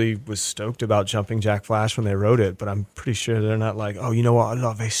Stones really was stoked about Jumping Jack Flash when they wrote it, but I'm pretty sure they're not like, oh, you know what? I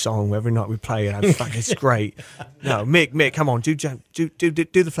love this song. Every night we play it, it's great. No, Mick, come on, do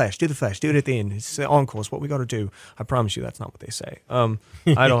the Flash, do it at the end. It's the encore. It's what we got to do. I promise you, that's not what they say.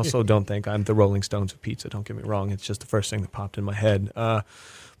 I also don't think I'm the Rolling Stones of pizza. Don't get me wrong. It's just the first thing that popped in my head. But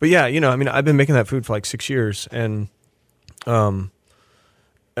yeah, I mean, I've been making that food for like 6 years, and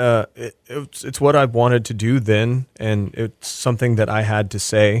it's what I wanted to do then, and it's something that I had to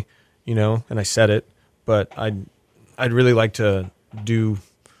say, and I said it, but I'd really like to do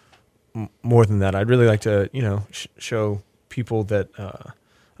more than that. I'd really like to, show people that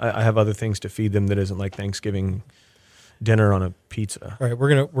I have other things to feed them that isn't like Thanksgiving dinner on a pizza. All right,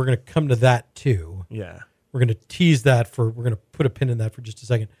 we're gonna come to that too. Yeah, we're gonna tease that we're gonna put a pin in that for just a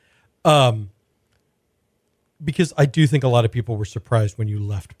second. Because I do think a lot of people were surprised when you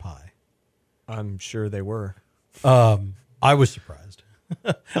left Pi. I'm sure they were. I was surprised.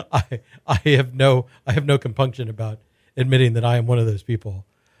 I have no compunction about admitting that I am one of those people.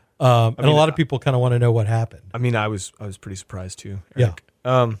 And a lot of people kind of want to know what happened. I mean, I was pretty surprised too, Eric.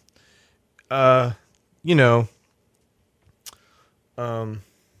 Yeah. you know,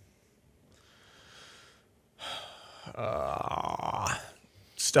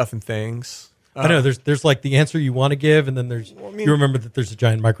 stuff and things. I know there's like the answer you want to give, and then there's you remember that there's a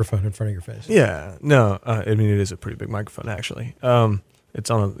giant microphone in front of your face. Yeah, no, I mean it is a pretty big microphone actually. It's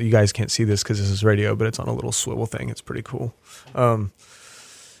on you guys can't see this because this is radio, but it's on a little swivel thing. It's pretty cool. I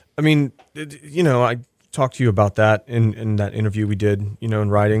mean, you know, I talked to you about that in that interview we did, you know, in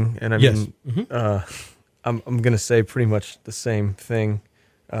writing, and I mean, I'm gonna say pretty much the same thing.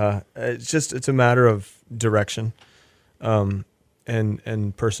 It's a matter of direction,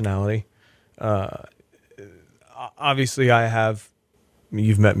 and personality. Obviously,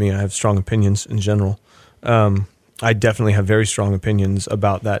 you've met me. I have strong opinions in general. I definitely have very strong opinions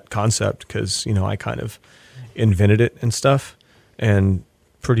about that concept because, you know, I kind of invented it and stuff and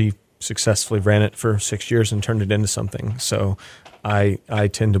pretty successfully ran it for 6 years and turned it into something. So I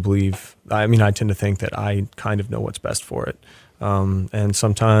tend to think that I kind of know what's best for it. And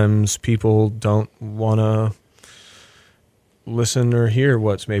sometimes people don't want to listen or hear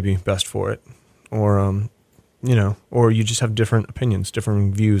what's maybe best for it, or you know, or you just have different opinions,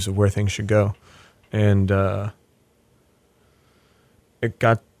 different views of where things should go, and it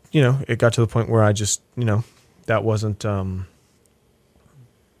got to the point where I just, you know, that wasn't a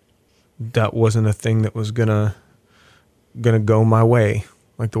thing that was gonna go my way,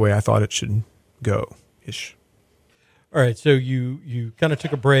 like the way I thought it should go ish. All right, so you kind of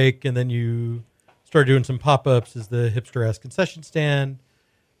took a break, and then you started doing some pop-ups as the hipster-ass concession stand.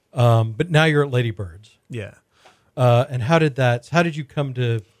 But now you're at Lady Birds. Yeah. And how did you come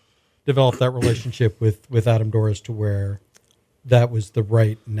to develop that relationship with Adam Doris to where that was the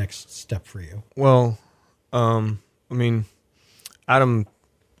right next step for you? Well, I mean, Adam,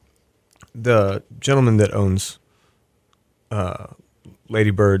 the gentleman that owns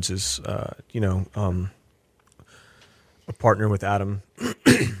Lady Birds is, you know, a partner with Adam.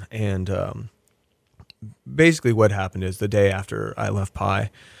 And basically what happened is the day after I left Pi,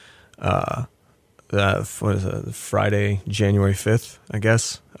 Friday, January 5th, I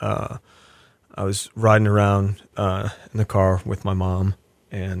guess, I was riding around in the car with my mom,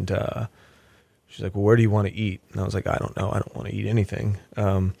 and she's like, well, where do you want to eat? And I was like, I don't know. I don't want to eat anything.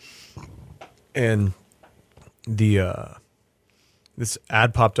 And this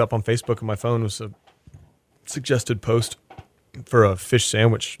ad popped up on Facebook on my phone. It was a suggested post for a fish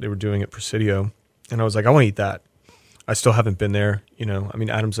sandwich they were doing at Presidio. And I was like, I want to eat that. I still haven't been there. You know, I mean,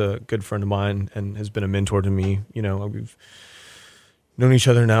 Adam's a good friend of mine and has been a mentor to me. You know, we've known each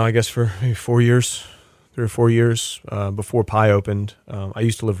other now, I guess, for maybe 3 or 4 years before Pi opened. I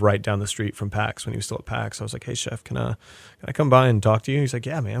used to live right down the street from PAX when he was still at PAX. I was like, hey, chef, can I come by and talk to you? He's like,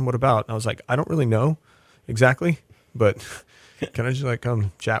 yeah, man, what about? And I was like, I don't really know exactly, but can I just like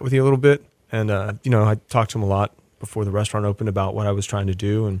come chat with you a little bit? And, you know, I talked to him a lot before the restaurant opened about what I was trying to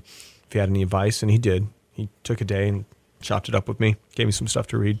do and if he had any advice, and he did. He took a day and chopped it up with me, gave me some stuff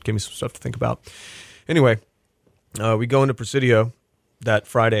to read, gave me some stuff to think about. Anyway, we go into Presidio that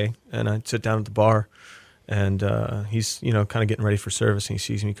Friday, and I sit down at the bar, and he's, you know, kind of getting ready for service, and he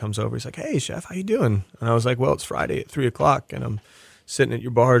sees me, he comes over, he's like, hey, chef, how you doing? And I was like, well, it's Friday at 3:00, and I'm sitting at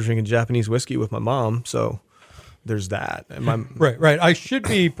your bar drinking Japanese whiskey with my mom, so there's that. And right. I should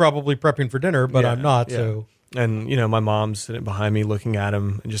be probably prepping for dinner, but I'm not, so... And, you know, my mom's sitting behind me looking at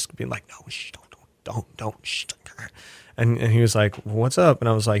him and just being like, no, shh, don't, shh. And he was like, what's up? And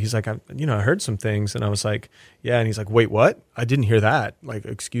I was like, he's like, I heard some things. And I was like, yeah. And he's like, wait, what? I didn't hear that. Like,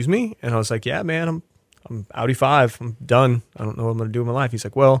 excuse me? And I was like, yeah, man, I'm Audi 5. I'm done. I don't know what I'm going to do with my life. He's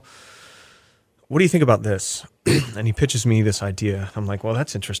like, well, what do you think about this? And he pitches me this idea. I'm like, well,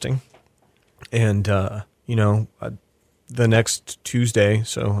 that's interesting. And, you know, the next Tuesday,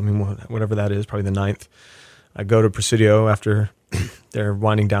 so, I mean, whatever that is, probably the 9th, I go to Presidio after they're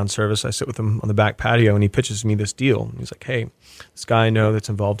winding down service. I sit with him on the back patio, and he pitches me this deal. He's like, hey, this guy I know that's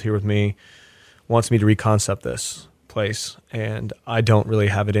involved here with me wants me to reconcept this place, and I don't really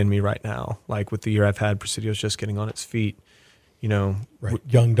have it in me right now. Like, with the year I've had, Presidio's just getting on its feet, you know. Right.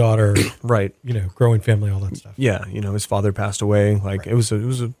 Young daughter. Right. You know, growing family, all that stuff. Yeah. You know, his father passed away. Like, it was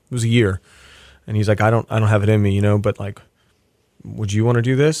a year. And he's like, I don't have it in me, you know, but like, would you want to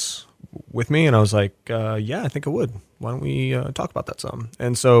do this with me? And I was like, yeah, I think I would. Why don't we talk about that some?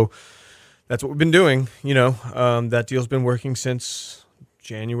 And so that's what we've been doing. You know, that deal's been working since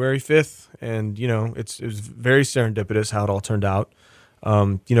January 5th. And, you know, it was very serendipitous how it all turned out.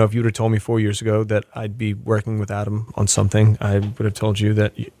 You know, if you would have told me 4 years ago that I'd be working with Adam on something, I would have told you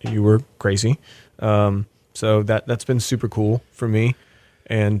that you were crazy. So that's been super cool for me.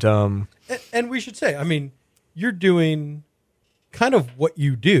 And we should say, I mean, you're doing kind of what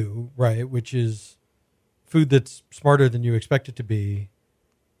you do, right? Which is food that's smarter than you expect it to be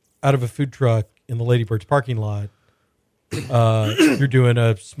out of a food truck in the Lady Bird's parking lot. You're doing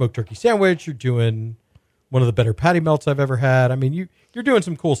a smoked turkey sandwich. You're doing one of the better patty melts I've ever had. I mean, you're doing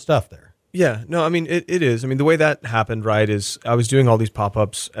some cool stuff there. Yeah, no, I mean, it is. I mean, the way that happened, right, is I was doing all these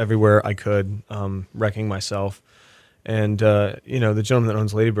pop-ups everywhere I could, wrecking myself. And, the gentleman that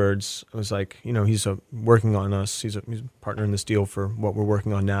owns Ladybirds was like, he's working on us. He's a partner in this deal for what we're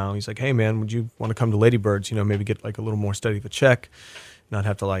working on now. He's like, hey, man, would you want to come to Ladybirds, maybe get like a little more steady of a check, not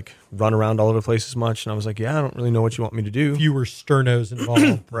have to like run around all over the place as much. And I was like, yeah, I don't really know what you want me to do. Fewer sternos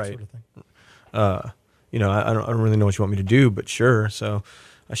involved. Right. Sort of thing. I don't really know what you want me to do, but sure. So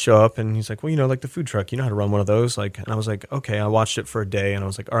I show up and he's like, well, like the food truck, you know how to run one of those? And I was like, okay. I watched it for a day and I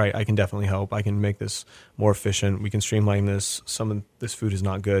was like, all right, I can definitely help. I can make this more efficient. We can streamline this. Some of this food is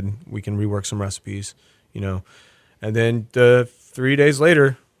not good. We can rework some recipes, And then 3 days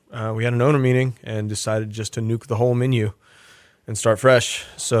later, we had an owner meeting and decided just to nuke the whole menu and start fresh.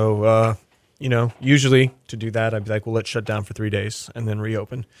 So, usually to do that, I'd be like, well, let's shut down for 3 days and then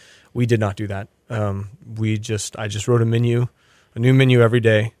reopen. We did not do that. I just wrote a new menu every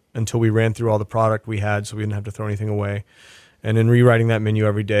day until we ran through all the product we had so we didn't have to throw anything away. And in rewriting that menu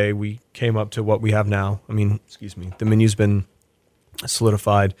every day, we came up to what we have now. I mean, the menu's been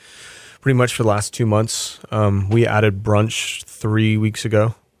solidified pretty much for the last 2 months. We added brunch 3 weeks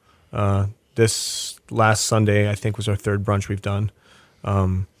ago. This last Sunday, I think, was our third brunch we've done.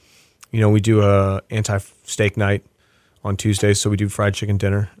 We do a anti-steak night on Tuesdays, so we do fried chicken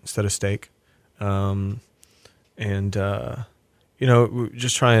dinner instead of steak. We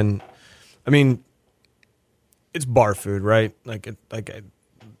just try and, it's bar food, right?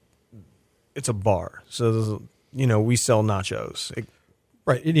 It's a bar. So, we sell nachos.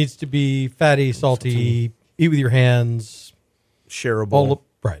 Right. It needs to be fatty, salty, eat with your hands. Shareable.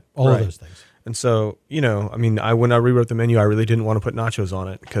 All of those things. And so, when I rewrote the menu, I really didn't want to put nachos on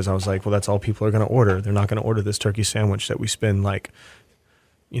it because I was like, well, that's all people are going to order. They're not going to order this turkey sandwich that we spend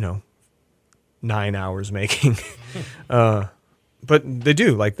 9 hours making. But they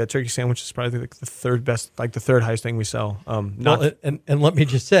do. That turkey sandwich is probably the third best, the third highest thing we sell. And let me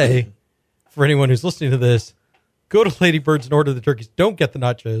just say, for anyone who's listening to this, go to Lady Bird's and order the turkeys. Don't get the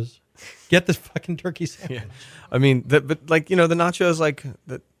nachos. Get the fucking turkey sandwich. Yeah. The nachos,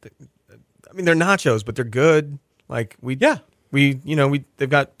 they're nachos, but they're good. They've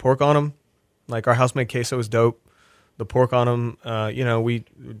got pork on them. Our house-made queso is dope. The pork on them,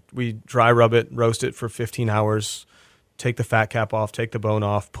 we dry rub it, roast it for 15 hours, take the fat cap off, take the bone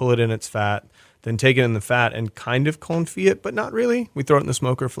off, pull it in its fat, then take it in the fat and kind of confit it, but not really. We throw it in the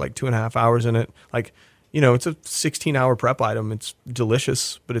smoker for 2.5 hours in it. It's a 16-hour prep item. It's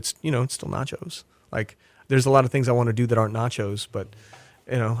delicious, but it's still nachos. There's a lot of things I want to do that aren't nachos, but,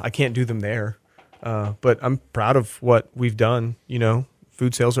 I can't do them there. But I'm proud of what we've done.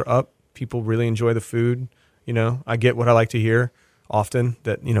 Food sales are up. People really enjoy the food. I get what I like to hear often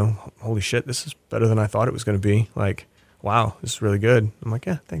that, holy shit, this is better than I thought it was going to be. Wow, this is really good. I'm like,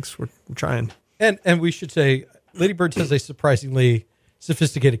 yeah, thanks. We're trying. And we should say Lady Bird's has a surprisingly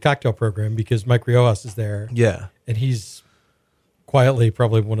sophisticated cocktail program because Mike Riojas is there. Yeah. And he's quietly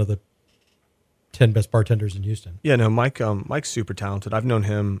probably one of the 10 best bartenders in Houston. Yeah, no, Mike's super talented. I've known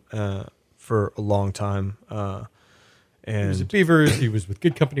him for a long time. And he was at Beavers. He was with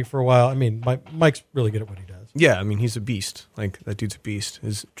Good Company for a while. Mike's really good at what he does. Yeah, he's a beast. That dude's a beast.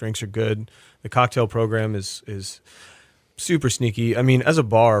 His drinks are good. The cocktail program is super sneaky. As a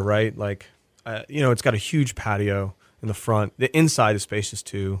bar, right? It's got a huge patio in the front. The inside is spacious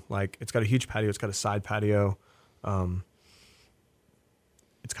too. It's got a huge patio. It's got a side patio.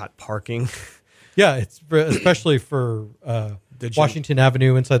 It's got parking. Yeah, it's especially for Washington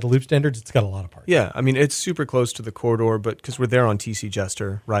Avenue inside the Loop Standards. It's got a lot of parking. Yeah, it's super close to the corridor, but because we're there on TC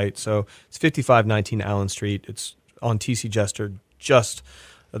Jester, right? So it's 5519 Allen Street. It's on TC Jester, just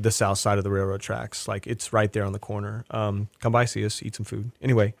the south side of the railroad tracks. It's right there on the corner. Come by, see us, eat some food.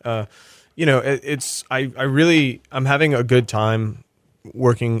 Anyway, I'm having a good time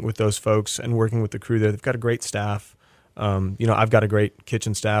working with those folks and working with the crew there. They've got a great staff. I've got a great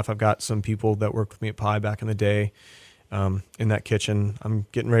kitchen staff. I've got some people that worked with me at Pie back in the day in that kitchen. I'm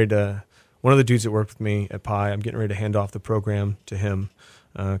getting ready to, one of the dudes that worked with me at Pie, I'm getting ready to hand off the program to him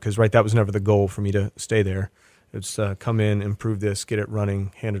because, that was never the goal for me to stay there. It's come in, improve this, get it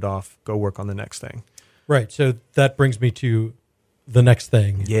running, hand it off, go work on the next thing. Right. So that brings me to the next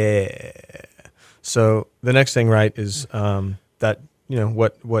thing. Yeah. So the next thing, right, is that,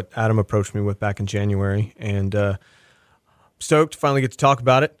 what Adam approached me with back in January, and stoked to finally get to talk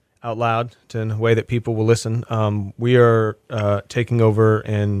about it. out loud in a way that people will listen. We are taking over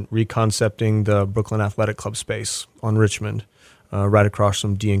and reconcepting the Brooklyn Athletic Club space on Richmond, right across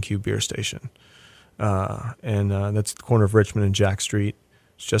from D&Q Beer Station. And that's the corner of Richmond and Jack Street.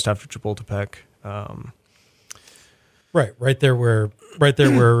 It's just after Chapultepec. Right there where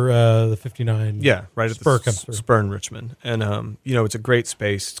the 59 right at spur the comes through. spur in Richmond. And it's a great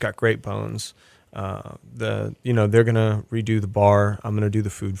space. It's got great bones. They're gonna redo the bar. I'm gonna do the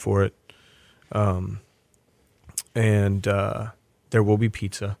food for it. And there will be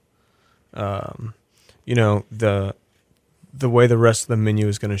pizza. The way the rest of the menu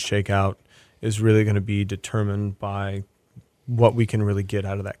is going to shake out is really going to be determined by what we can really get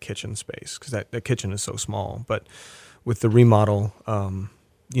out of that kitchen space, because that kitchen is so small. But with the remodel,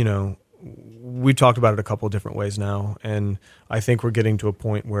 we've talked about it a couple of different ways now, and I think we're getting to a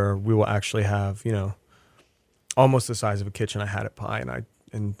point where we will actually have, almost the size of a kitchen I had at Pie,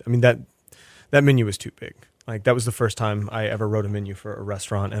 and I mean that menu was too big. Like, that was the first time I ever wrote a menu for a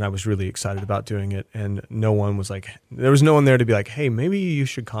restaurant, and I was really excited about doing it. And there was no one there to be like, hey, maybe you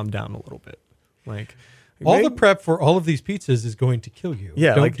should calm down a little bit. Like, all the prep for all of these pizzas is going to kill you.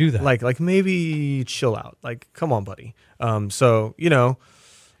 Yeah, don't do that. Like maybe chill out. Like, come on, buddy. I've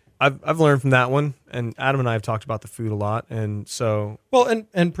learned from that one, and Adam and I have talked about the food a lot, and so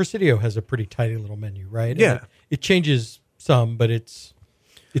and Presidio has a pretty tidy little menu, right? Yeah, and it changes some, but it's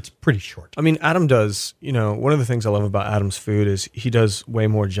pretty short. I mean, Adam does, one of the things I love about Adam's food is he does way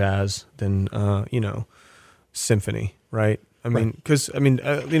more jazz than, symphony, right? I mean, because, a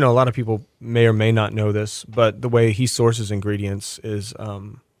lot of people may or may not know this, but the way he sources ingredients is,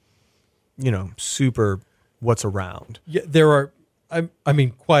 super what's around. Yeah, there are,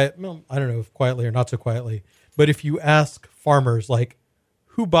 quiet, well, I don't know if quietly or not so quietly, but if you ask farmers, like,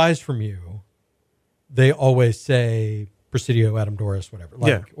 who buys from you, they always say Presidio, Adam Doris, whatever.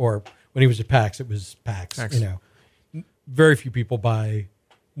 Or when he was at PAX, it was PAX. Very few people buy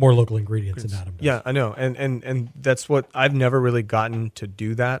more local ingredients than Adam does. Yeah, I know. And that's what I've never really gotten to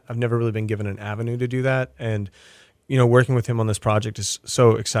do that. I've never really been given an avenue to do that. And, working with him on this project is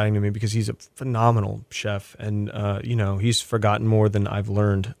so exciting to me because he's a phenomenal chef. And, he's forgotten more than I've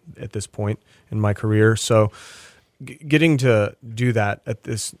learned at this point in my career. So getting to do that at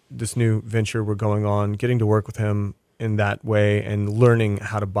this new venture we're going on, getting to work with him in that way and learning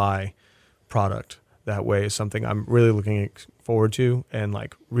how to buy product that way is something I'm really looking forward to, and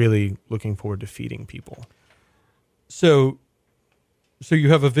like really looking forward to feeding people. So you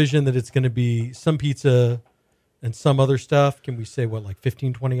have a vision that it's going to be some pizza and some other stuff. Can we say like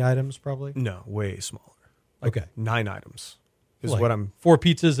 15, 20 items probably? No, way smaller. Okay. 9 items is like what I'm... 4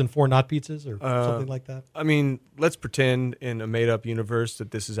 pizzas and 4 not pizzas or something like that? I mean, let's pretend in a made-up universe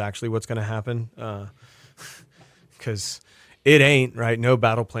that this is actually what's going to happen. Because it ain't, right? No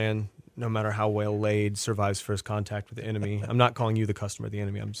battle plan, no matter how well laid, survives first contact with the enemy. I'm not calling you the customer the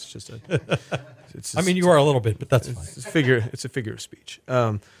enemy. I'm just you are a little bit, but that's fine. It's a figure of speech.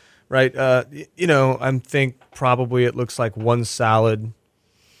 Right? I think probably it looks like 1 salad,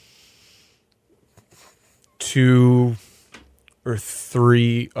 2 or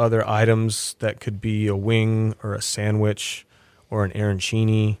 3 other items that could be a wing or a sandwich or an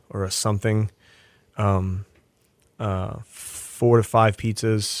arancini or a something. 4 to 5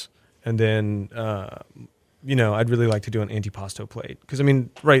 pizzas, and then I'd really like to do an antipasto plate because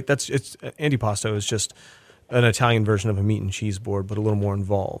antipasto is just an Italian version of a meat and cheese board, but a little more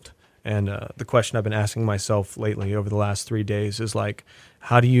involved. And the question I've been asking myself lately over the last 3 days is like,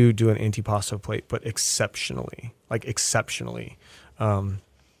 how do you do an antipasto plate but exceptionally? I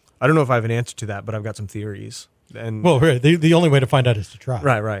don't know if I have an answer to that, but I've got some theories. And the only way to find out is to try.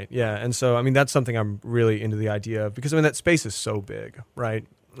 Right, yeah. And so, that's something I'm really into the idea of because that space is so big, right?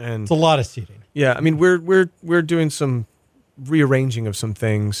 And it's a lot of seating. Yeah, we're doing some rearranging of some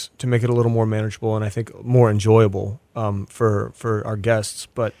things to make it a little more manageable and I think more enjoyable for our guests.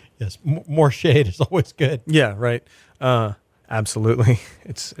 But yes, more shade is always good. Yeah, right. Absolutely.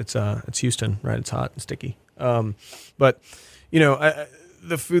 It's Houston, right? It's hot and sticky. But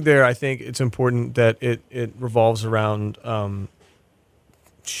the food there, I think it's important that it revolves around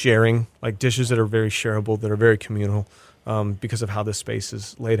sharing, like dishes that are very shareable, that are very communal, because of how this space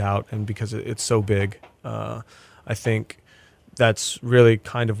is laid out and because it's so big. I think that's really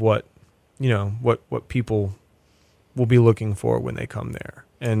kind of what people will be looking for when they come there.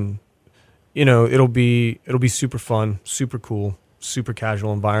 And it'll be super fun, super cool, super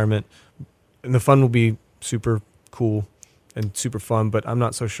casual environment, and the fun will be super cool and super fun, but I'm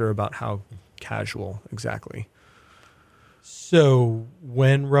not so sure about how casual exactly. So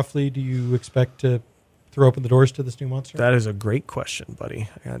when roughly do you expect to throw open the doors to this new monster? That is a great question, buddy.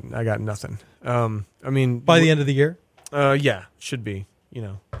 I got nothing. I mean, By the end of the year? Yeah, should be.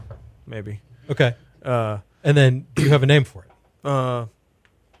 Maybe. Okay. And then do you have a name for it?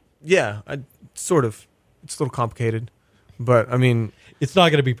 Yeah, sort of. It's a little complicated, but I mean, It's not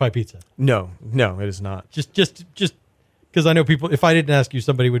going to be pie pizza. no, it is not. Just because I know people, if I didn't ask you,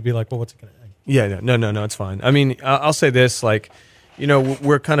 somebody would be like, well, what's it going to be? Yeah, no, it's fine. I mean, I'll say this, like,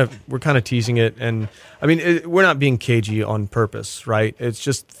 we're kind of teasing it, and I mean, we're not being cagey on purpose, right? It's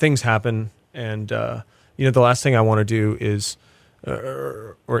just things happen, and the last thing I want to do is,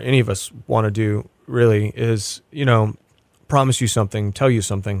 or any of us want to do, really, is promise you something, tell you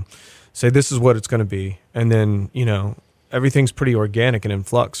something, say this is what it's going to be, and then everything's pretty organic and in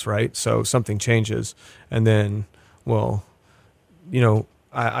flux, right? So something changes, and then, well,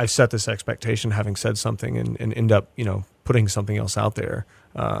 I set this expectation having said something and end up, putting something else out there.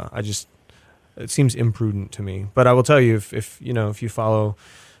 It seems imprudent to me. But I will tell you, if you follow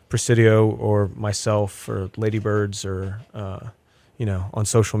Presidio or myself or Ladybirds or, on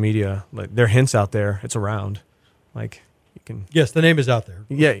social media, like there are hints out there. It's around. Like you can. Yes, the name is out there.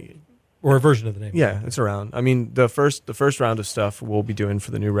 Yeah. Or a version of the name. Yeah, it's around. I mean, the first round of stuff we'll be doing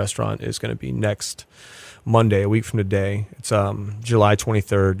for the new restaurant is going to be next Monday, a week from today. It's July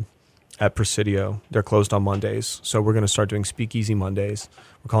 23rd at Presidio. They're closed on Mondays, so we're going to start doing Speakeasy Mondays.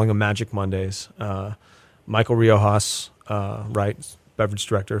 We're calling them Magic Mondays. Michael Riojas, beverage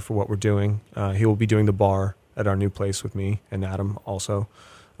director for what we're doing. He will be doing the bar at our new place with me and Adam also.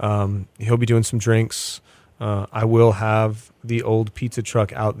 He'll be doing some drinks. I will have the old pizza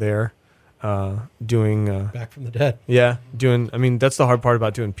truck out there. Doing Back from the dead. Yeah, I mean, that's the hard part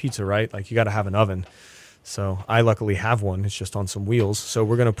about doing pizza, right? Like you got to have an oven. So I luckily have one. It's just on some wheels. So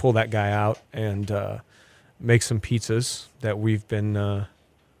we're going to pull that guy out and make some pizzas that we've been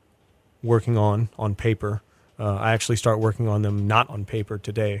working on paper. I actually start working on them not on paper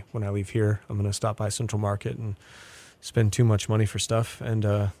today when I leave here. I'm going to stop by Central Market and spend too much money for stuff and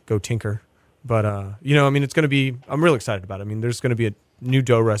go tinker. But, I mean, it's going to be, I'm really excited about it. I mean, there's going to be a new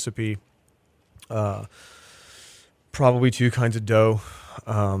dough recipe. Probably 2 kinds of dough,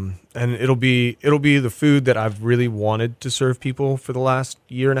 and it'll be the food that I've really wanted to serve people for the last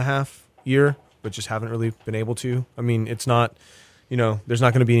year and a half, but just haven't really been able to. I mean, it's not, there's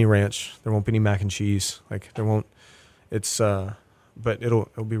not going to be any ranch. There won't be any mac and cheese. Like there won't. It's but it'll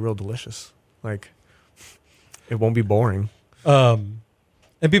be real delicious. Like it won't be boring. And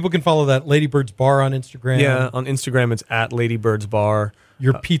people can follow that Ladybirds Bar on Instagram. Yeah, on Instagram it's at Ladybirds Bar.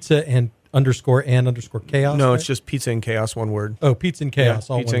 Your pizza and _chaos. No, right? it's just Pizza and Chaos, one word. Oh, Pizza and Chaos,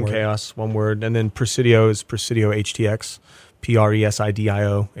 all Pizza one and word. Chaos, one word. And then Presidio is Presidio HTX,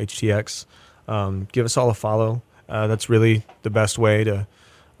 Presidio HTX. Give us all a follow. That's really the best way to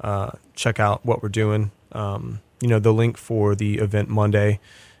check out what we're doing. The link for the event Monday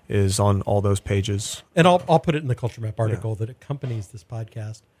is on all those pages. And I'll put it in the Culture Map article that accompanies this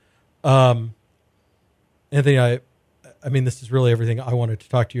podcast. Anthony, I mean, this is really everything I wanted to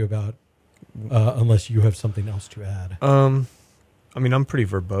talk to you about, unless you have something else to add. I mean, I'm pretty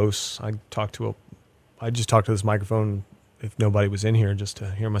verbose. I just talked to this microphone if nobody was in here just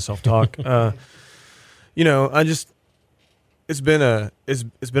to hear myself talk. It's been a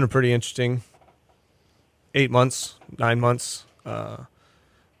pretty interesting 8 months, 9 months.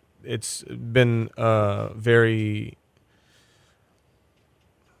 It's been very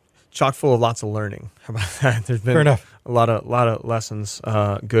chock full of lots of learning. How about that? There's been Fair enough. a lot of lessons,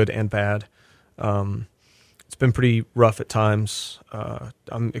 good and bad. It's been pretty rough at times.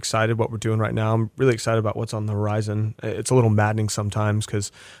 I'm excited what we're doing right now. I'm really excited about what's on the horizon. It's a little maddening sometimes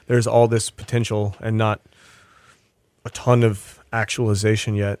because there's all this potential and not a ton of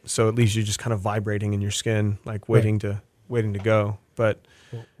actualization yet. So it leaves you just kind of vibrating in your skin, like waiting to go. But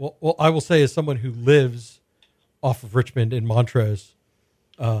Well, I will say, as someone who lives off of Richmond in Montrose,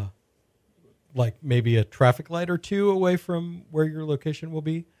 like maybe a traffic light or two away from where your location will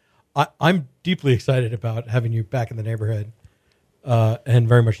be, I'm deeply excited about having you back in the neighborhood, and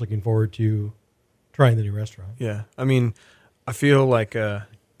very much looking forward to trying the new restaurant. yeah, I mean, I feel like the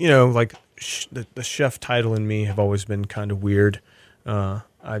chef title and me have always been kind of weird. I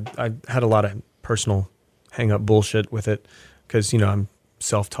had a lot of personal hang up bullshit with it because I'm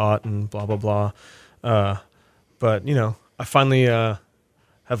self-taught and blah blah blah. But I finally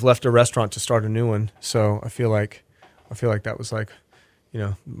have left a restaurant to start a new one, so I feel like that was like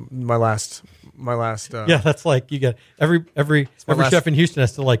my last. Yeah, that's like you get every chef in Houston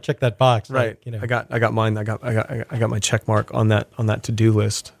has to like check that box, right? Like, I got mine. I got my check mark on that to-do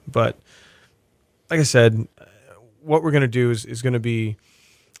list. But like I said, what we're gonna do is gonna be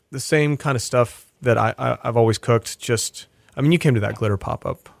the same kind of stuff that I've always cooked. Just, I mean, you came to that glitter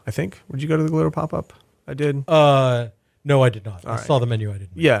pop-up, I think. Would you go to the glitter pop-up? I did. No, I did not. All I right. saw the menu. I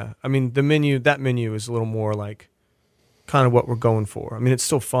didn't. Yeah. I mean, that menu is a little more like kind of what we're going for. I mean, it's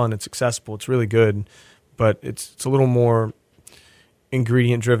still fun. It's accessible. It's really good, but it's a little more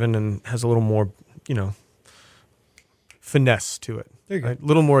ingredient driven and has a little more, finesse to it. There you go. Right? A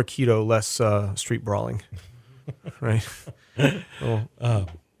little more keto, less street brawling. Right. All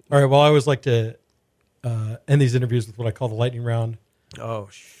right. Well, I always like to end these interviews with what I call the lightning round. Oh,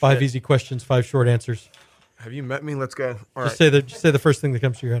 shit. 5 easy questions, 5 short answers. Have you met me? Let's go. All Just right. say the first thing that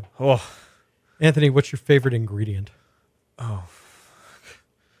comes to your head. Oh. Anthony, what's your favorite ingredient?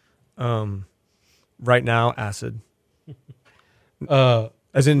 Right now, acid. Uh,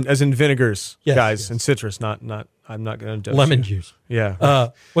 As in vinegars, Yes, guys, yes. and citrus. Not. I'm not going to lemon juice. Yeah.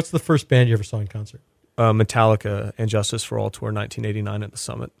 What's the first band you ever saw in concert? Metallica and Justice for All tour 1989 at the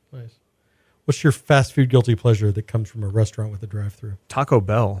Summit. Nice. What's your fast food guilty pleasure that comes from a restaurant with a drive-through? Taco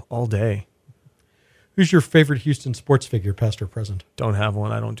Bell all day. Who's your favorite Houston sports figure, past or present? Don't have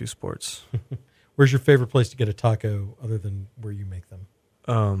one. I don't do sports. Where's your favorite place to get a taco other than where you make them?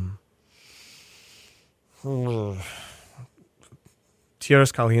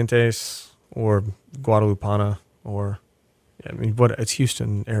 Tierras Calientes or Guadalupana or it's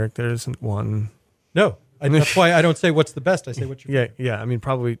Houston, Eric. There isn't one. No. That's why I don't say what's the best. I say what's your favorite. Yeah. I mean,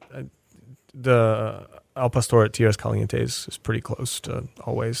 probably the Al Pastor at Tierras Calientes is pretty close to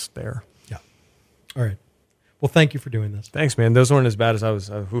always there. Yeah. All right. Well, thank you for doing this. Thanks, man. Those weren't as bad as I was.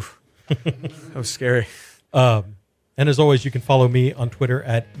 That was scary. And as always, you can follow me on Twitter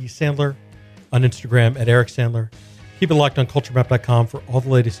at eSandler, on Instagram at Eric Sandler. Keep it locked on culturemap.com for all the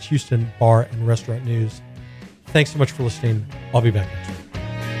latest Houston bar and restaurant news. Thanks so much for listening. I'll be back next week.